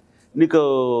 నీకు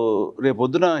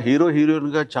రేపొద్దున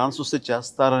హీరోయిన్గా ఛాన్స్ వస్తే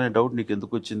చేస్తారనే డౌట్ నీకు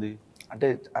ఎందుకు వచ్చింది? అంటే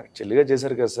చెల్లిగా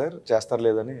చేశారు కదా సార్, చేస్తారు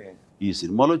లేదని. ఈ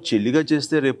సినిమాలో చెల్లిగా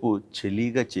చేస్తే రేపు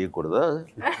చెల్లిగా చేయకూడదా,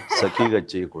 సఖీగా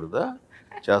చేయకూడదా?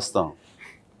 చేస్తాం.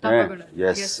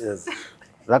 ఎస్.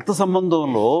 రక్త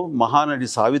సంబంధంలో మహానటి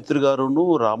సావిత్రి గారును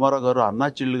రామారావు గారు అన్నా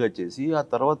చెల్లిగా చేసి, ఆ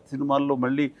తర్వాత సినిమాల్లో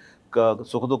మళ్ళీ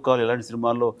సుఖదుఖాలు ఇలాంటి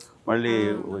సినిమాల్లో మళ్ళీ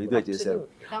ఇదిగా చేశారు.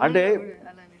 అంటే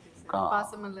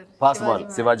పాసమాల్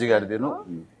శివాజీ గారిదేను.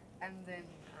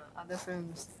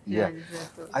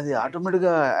 అది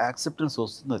ఆటోమేటిక్గా యాక్సెప్టెన్స్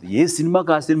వస్తుంది. అది ఏ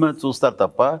సినిమాకి ఆ సినిమా చూస్తారు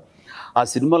తప్ప, ఆ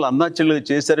సినిమాలు అన్నా చెల్లిగా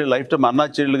చేశారు, లైఫ్ టైం అన్నా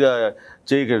చెల్లిగా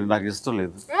చేయకండి, నాకు ఇష్టం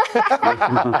లేదు.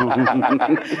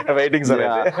 వెయిటింగ్ సార్,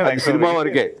 సినిమా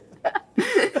వరకే.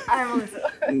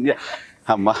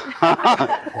 అమ్మా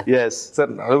ఎస్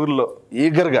సార్. నలుగురిలో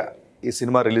ఈగర్గా ఈ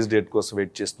సినిమా రిలీజ్ డేట్ కోసం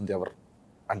వెయిట్ చేస్తుంది ఎవరు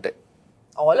అంటే?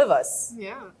 All of us.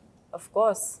 Yeah. Of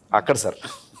course. అక్కడ సార్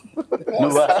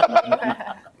నువ్వా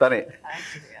తనే?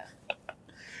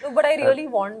 No, but I really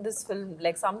want this film.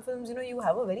 Like some films, you know, you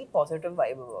have a very positive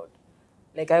vibe about.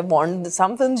 Like I want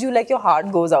some films, you like your heart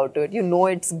goes out to it. You know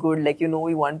it's good. Like you know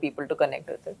you want people to connect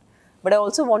with it. But I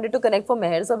also wanted to connect for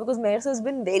Meher sir because Meher sir has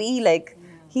been very like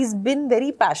he's been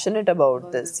very passionate about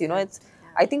this. You know, it's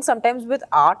I think sometimes with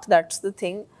art that's the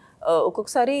thing.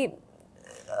 ఒక్కొక్కసారి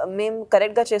మేము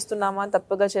కరెక్ట్గా చేస్తున్నామా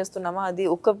తప్పుగా చేస్తున్నామా అది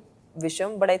ఒక విషయం.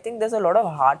 But I think there's a lot of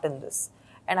heart in this.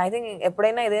 And I think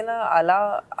ఎప్పుడైనా ఏదైనా అలా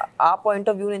ఆ పాయింట్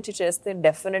ఆఫ్ వ్యూ నుంచి చేస్తే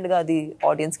డెఫినెట్గా అది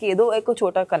ఆడియన్స్కి ఏదో ఎక్కువ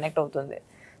చోట కనెక్ట్ అవుతుంది.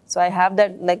 So I have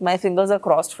that like my fingers are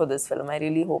crossed for this film. I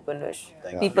really hope and wish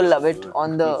people love it.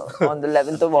 On the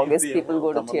 11th of August people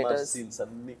go to theatres.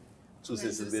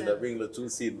 చూసేసింది డబ్బింగ్లో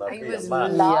చూసి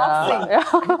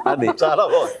అది చాలా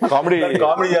కామెడీ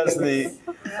చేస్తుంది,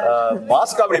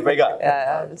 mass comedy పైగా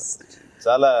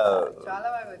చాలా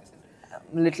బాగా వచ్చింది.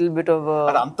 Little bit of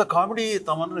అంత comedy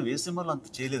Tamannaah ఏ సినిమాలో అంత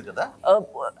చేయలేదు కదా.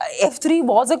 F3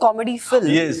 was a comedy film.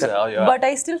 Yes, yeah. But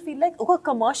I still feel like ఒక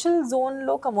కమర్షియల్ జోన్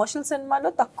లో కమర్షియల్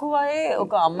సినిమాలో తక్కువే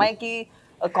ఒక అమ్మాయికి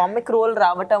కామిక్ రోల్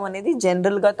రావటం అనేది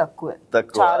జనరల్ గా తక్కువే,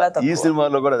 చాలా ఈ తక్కువ.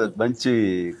 సినిమాలో కూడా మంచి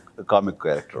comic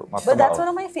character. But that's one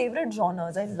of my favorite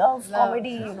genres. I love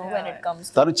comedy, you know, when it comes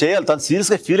to. తను చేయాలి, తను సీరియస్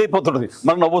గా ఫీల్ అయిపోతుంటది,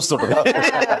 మనకు నవ్వుస్తుంటది,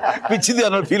 పిచ్చింది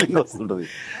అన్న ఫీలింగ్ వస్తుంటది.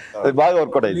 అది బాగా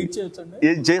వర్కౌట్ అయింది.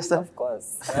 ఏం చేస్తా Of course.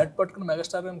 బ్యాట్ పట్టుకుని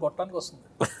మెగాస్టార్ గారిని కొట్టడానికి వస్తుంది.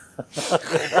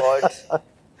 God.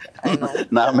 I know.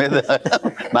 నా మీద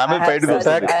ఫైట్కి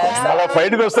వస్తాయి. అలా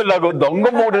ఫైట్కి వస్తే నాకు దొంగ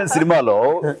మూడైన సినిమాలో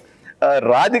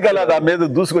రాధికల నా మీద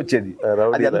దూసుకొచ్చేది.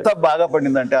 అది ఎంత బాగా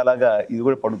పండిందంటే అలాగా ఇది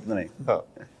కూడా పండుతున్నాయి.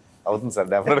 అవుతుంది సార్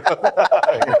డెఫినెట్గా.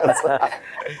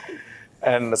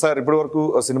 అండ్ సార్ ఇప్పటి వరకు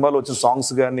సినిమాలో వచ్చిన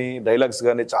సాంగ్స్ కానీ డైలాగ్స్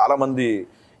కానీ చాలామంది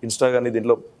ఇన్స్టా కానీ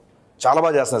దీంట్లో చాలా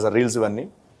బాగా చేస్తున్నారు సార్ రీల్స్ ఇవన్నీ.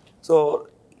 సో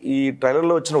ఈ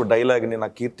ట్రైలర్లో వచ్చిన ఒక డైలాగ్ని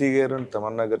నాకు కీర్తి గారు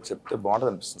తమన్నా గారు చెప్తే బాగుంటుంది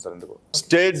అనిపిస్తుంది సార్. ఎందుకు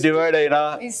స్టేట్ డివైడ్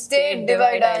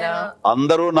అయినా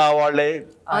అందరూ నా వాళ్ళే,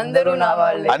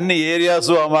 అన్ని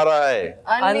ఏరియాస్ అమరాయ్,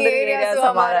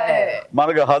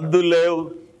 మనకు హద్దులు లేవు,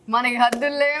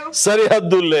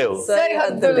 సరిహద్దులు లేవు.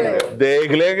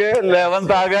 Dekh లేంగే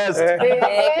 11th August.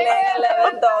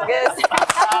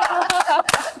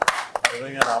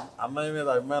 అన్నయ్య మీద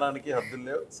అభిమానానికి హద్దులు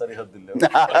లేవు, సరిహద్దులు లేవు.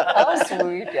 Oh,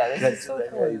 sweet. Yeah, this is so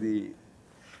cool. ఇది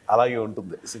అలాగే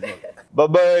ఉంటుంది సినిమా.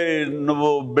 బాబాయ్ నువ్వు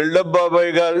బిల్డప్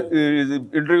బాబాయ్ గా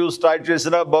ఇంటర్వ్యూ స్టార్ట్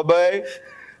చేసిన బాబాయ్,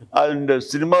 అండ్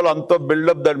సినిమాలో అంతా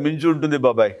బిల్డప్ దాన్ని మించి ఉంటుంది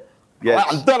బాబాయ్.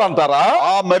 అంతేనంటారా?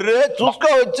 మర్రే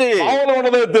చూసుకోవచ్చి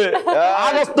ఉండదైతే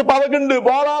August 11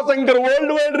 Bhola Shankar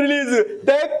world wide release.